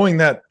knowing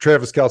that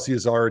Travis Kelce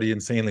is already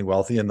insanely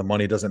wealthy and the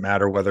money doesn't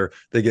matter whether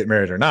they get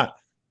married or not?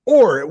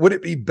 Or would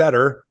it be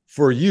better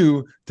for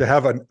you to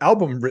have an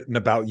album written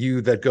about you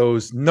that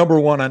goes number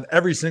 1 on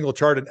every single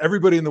chart and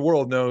everybody in the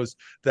world knows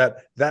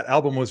that that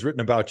album was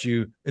written about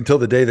you until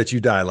the day that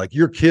you die? Like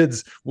your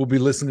kids will be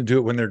listening to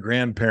it when they're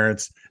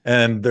grandparents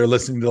and they're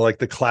listening to like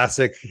the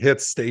classic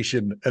hits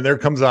station and there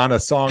comes on a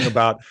song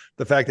about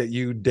the fact that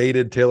you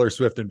dated Taylor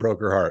Swift and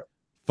broke her heart.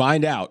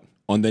 Find out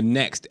on the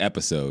next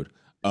episode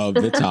of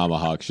the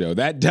Thomahawk Show.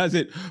 That does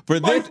it for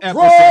this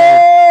episode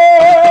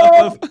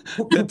of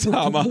the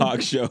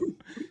Thomahawk Show.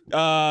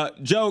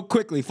 Joe,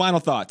 quickly,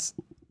 final thoughts.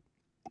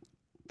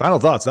 Final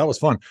thoughts. That was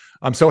fun.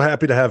 I'm so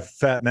happy to have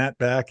Fat Nat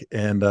back.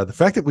 And the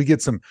fact that we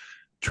get some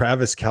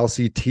Travis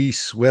Kelce, T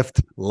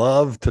Swift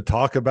love to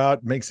talk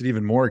about makes it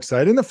even more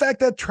exciting. The fact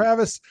that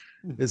Travis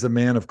is a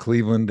man of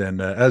Cleveland.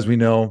 And as we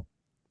know,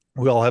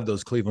 we all have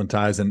those Cleveland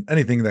ties, and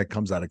anything that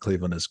comes out of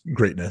Cleveland is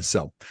greatness.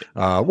 So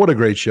what a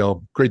great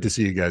show. Great to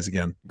see you guys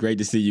again. Great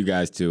to see you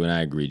guys too. And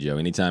I agree, Joe.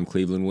 Anytime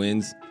Cleveland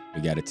wins,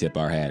 we got to tip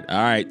our hat.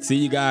 All right. See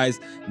you guys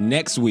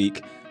next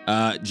week.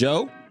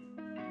 Joe,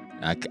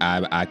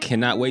 I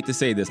cannot wait to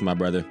say this, my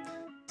brother.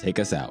 Take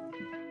us out.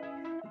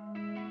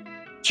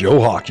 Joe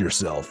Hawk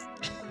yourself.